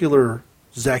particular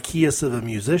Zacchaeus of a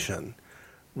musician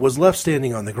was left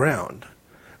standing on the ground,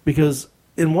 because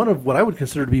in one of what I would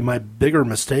consider to be my bigger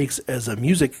mistakes as a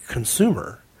music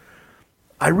consumer,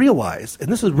 I realized,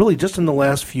 and this is really just in the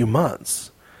last few months,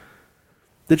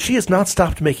 that she has not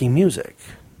stopped making music.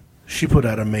 She put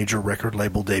out a major record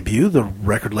label debut, the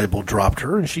record label dropped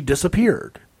her, and she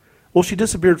disappeared. Well, she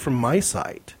disappeared from my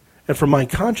sight and from my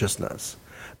consciousness,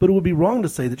 but it would be wrong to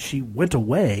say that she went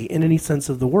away in any sense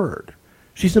of the word.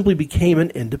 She simply became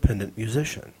an independent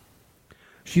musician.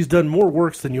 She's done more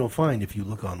works than you'll find if you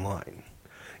look online.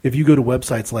 If you go to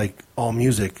websites like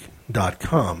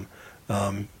allmusic.com,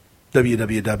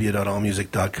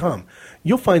 www.allmusic.com,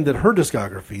 you'll find that her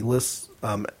discography lists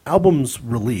albums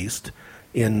released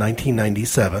in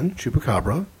 1997,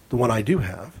 Chupacabra, the one I do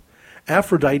have,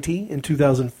 Aphrodite in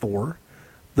 2004,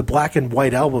 the Black and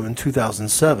White album in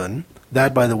 2007.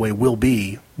 That, by the way, will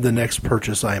be the next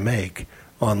purchase I make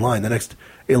online. The next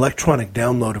electronic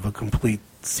download of a complete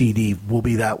CD will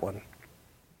be that one.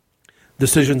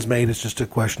 Decisions made, it's just a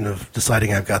question of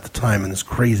deciding I've got the time in this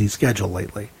crazy schedule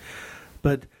lately.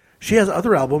 But she has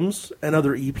other albums and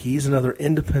other EPs and other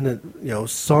independent,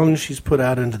 songs she's put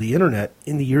out into the internet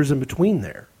in the years in between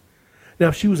there. Now,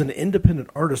 if she was an independent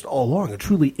artist all along, a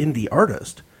truly indie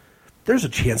artist, there's a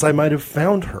chance I might have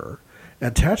found her,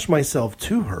 attached myself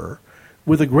to her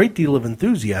with a great deal of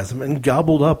enthusiasm, and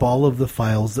gobbled up all of the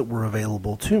files that were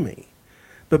available to me.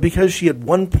 But because she at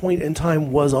one point in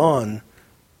time was on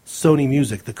Sony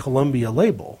Music, the Columbia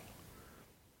label,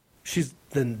 she's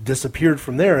then disappeared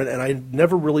from there, and I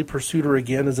never really pursued her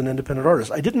again as an independent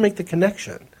artist. I didn't make the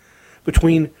connection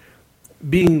between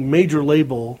being major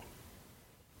label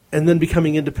and then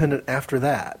becoming independent after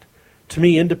that. To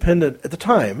me, independent at the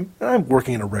time, and I'm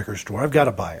working in a record store, I've got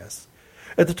a bias.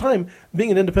 At the time,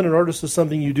 being an independent artist is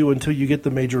something you do until you get the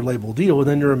major label deal, and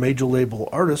then you're a major label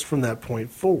artist from that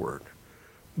point forward.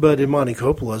 But Imani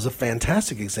Coppola is a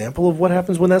fantastic example of what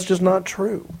happens when that's just not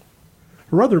true.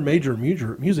 Her other major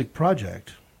music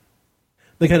project,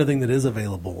 the kind of thing that is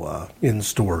available in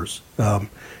stores,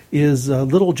 is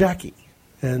Little Jackie.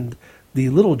 And the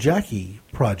Little Jackie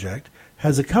project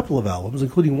has a couple of albums,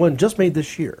 including one just made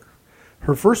this year.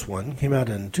 Her first one came out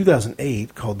in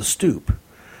 2008 called The Stoop.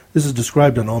 This is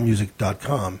described on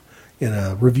allmusic.com in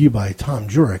a review by Tom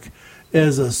Jurek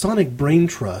as a sonic brain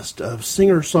trust of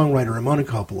singer-songwriter Imani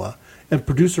Coppola and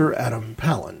producer Adam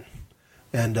Pallin.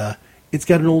 And it's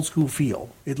got an old-school feel.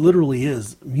 It literally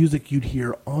is music you'd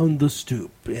hear on the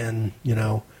stoop in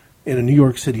a New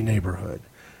York City neighborhood.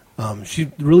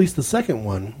 She released the second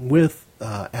one with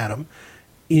Adam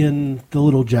in the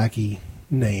Little Jackie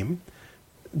name.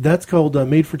 That's called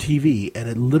Made for TV, and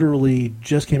it literally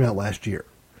just came out last year.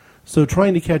 So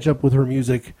trying to catch up with her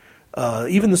music,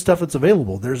 even the stuff that's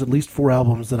available, there's at least 4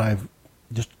 albums that I've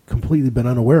just completely been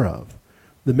unaware of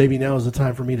that maybe now is the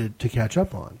time for me to catch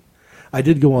up on. I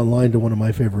did go online to one of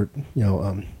my favorite,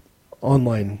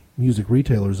 online music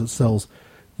retailers that sells,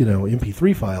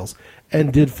 MP3 files,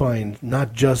 and did find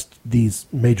not just these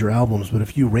major albums, but a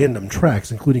few random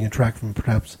tracks, including a track from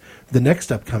perhaps the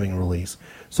next upcoming release.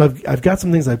 So I've got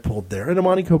some things I pulled there. And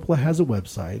Imani Coppola has a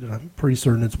website, and I'm pretty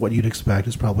certain it's what you'd expect.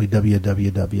 It's probably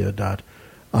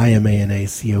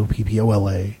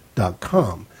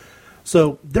www.imanacoppola.com.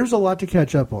 So there's a lot to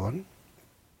catch up on,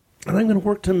 and I'm going to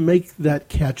work to make that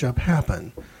catch up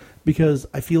happen, because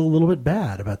I feel a little bit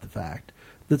bad about the fact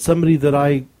that somebody that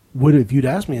I would, if you'd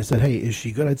asked me and said, hey, is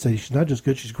she good? I'd say she's not just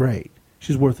good, she's great.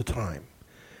 She's worth the time.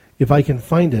 If I can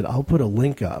find it, I'll put a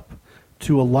link up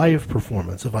to a live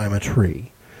performance of I'm a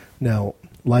Tree. Now,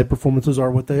 live performances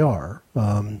are what they are.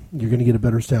 You're going to get a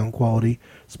better sound quality,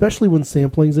 especially when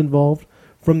sampling's involved,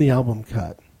 from the album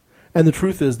cut. And the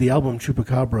truth is, the album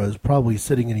Chupacabra is probably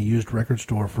sitting in a used record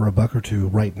store for $1 or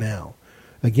 $2 right now.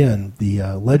 Again, the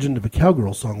Legend of a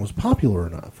Cowgirl song was popular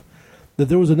enough that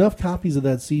there was enough copies of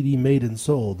that CD made and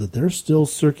sold that they're still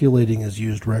circulating as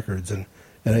used records, and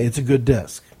it's a good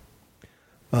disc.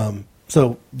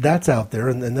 So that's out there,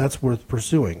 and that's worth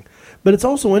pursuing. But it's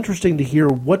also interesting to hear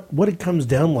what it comes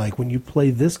down like when you play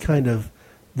this kind of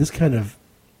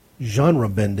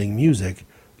genre-bending music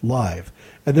live.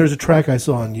 And there's a track I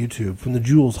saw on YouTube from the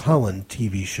Jules Holland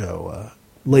TV show,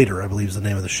 Later, I believe is the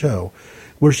name of the show,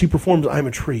 where she performs I'm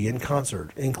a Tree in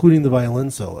concert, including the violin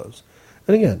solos.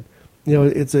 And again,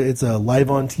 it's a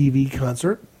live-on-TV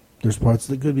concert. There's parts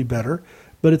that could be better,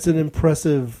 but it's an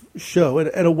impressive show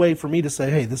and a way for me to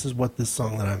say, hey, this is what this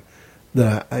song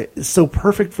that is so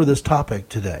perfect for this topic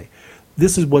today.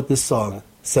 This is what this song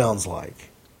sounds like.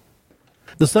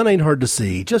 The sun ain't hard to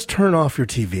see. Just turn off your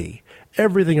TV.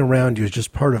 Everything around you is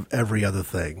just part of every other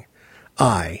thing.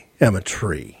 I am a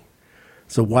tree.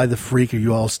 So why the freak are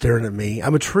you all staring at me?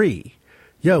 I'm a tree.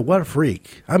 Yo, what a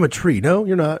freak. I'm a tree. No,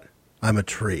 you're not. I'm a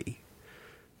tree.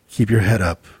 Keep your head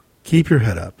up. Keep your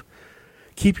head up.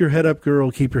 Keep your head up,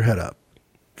 girl. Keep your head up.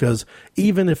 Because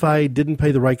even if I didn't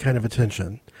pay the right kind of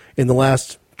attention in the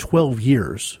last 12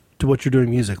 years to what you're doing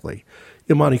musically,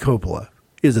 Imani Coppola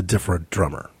is a different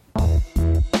drummer.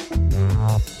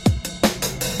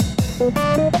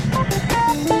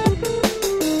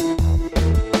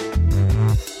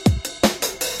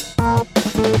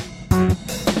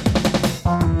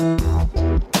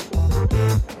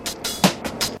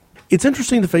 It's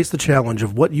interesting to face the challenge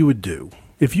of what you would do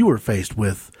if you were faced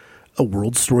with a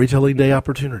World Storytelling Day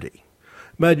opportunity.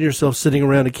 Imagine yourself sitting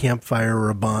around a campfire or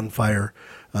a bonfire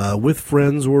with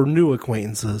friends or new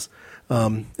acquaintances,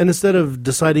 and instead of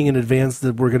deciding in advance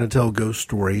that we're going to tell ghost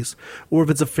stories, or if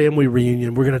it's a family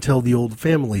reunion, we're going to tell the old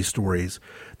family stories,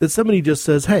 that somebody just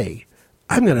says, hey,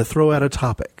 I'm going to throw out a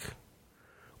topic.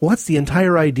 Well, that's the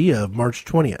entire idea of March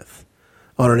 20th.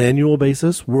 On an annual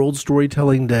basis, World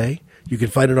Storytelling Day, you can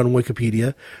find it on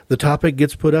Wikipedia. The topic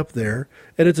gets put up there,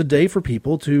 and it's a day for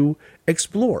people to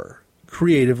explore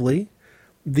creatively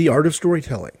the art of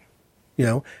storytelling.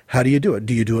 How do you do it?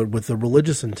 Do you do it with a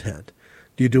religious intent?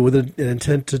 Do you do it with an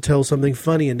intent to tell something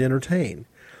funny and entertain?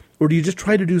 Or do you just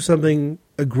try to do something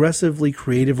aggressively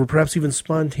creative or perhaps even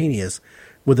spontaneous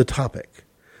with a topic?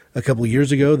 A couple of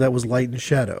years ago, that was light and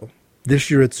shadow.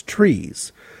 This year, it's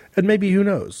trees. And maybe, who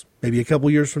knows, maybe a couple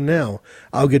years from now,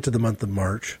 I'll get to the month of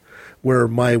March, where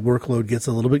my workload gets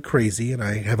a little bit crazy and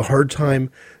I have a hard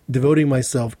time devoting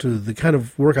myself to the kind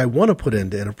of work I want to put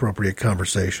into Inappropriate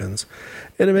Conversations.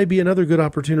 And it may be another good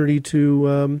opportunity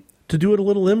to do it a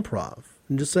little improv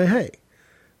and just say, hey,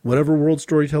 whatever World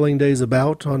Storytelling Day is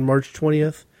about on March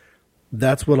 20th,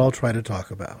 that's what I'll try to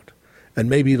talk about. And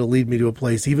maybe it'll lead me to a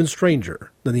place even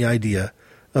stranger than the idea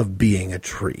of being a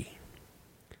tree.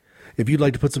 If you'd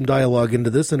like to put some dialogue into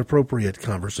this Inappropriate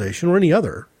Conversation or any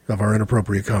other of our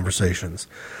Inappropriate Conversations,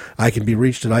 I can be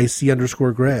reached at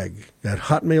IC_Greg at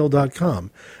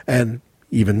hotmail.com and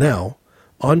even now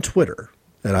on Twitter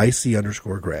at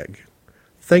IC_Greg.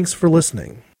 Thanks for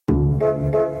listening.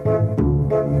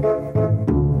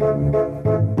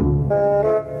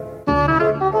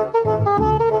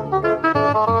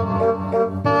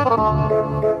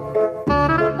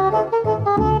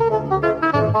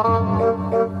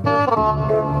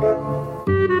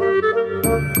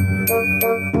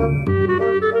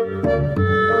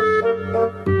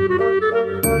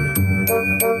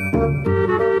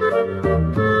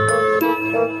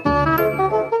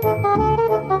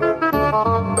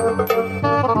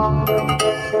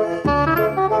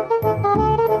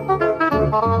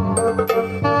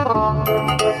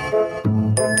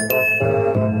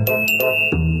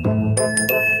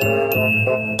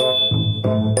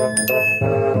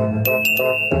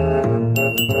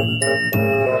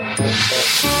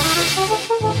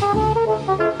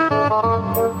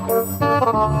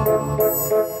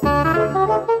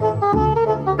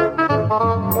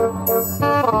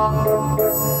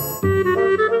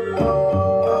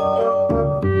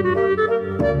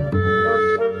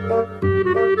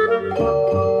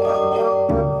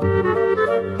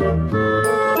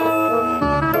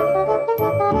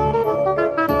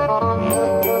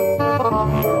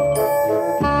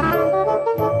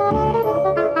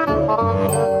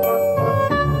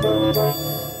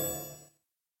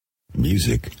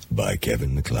 Music by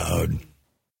Kevin MacLeod.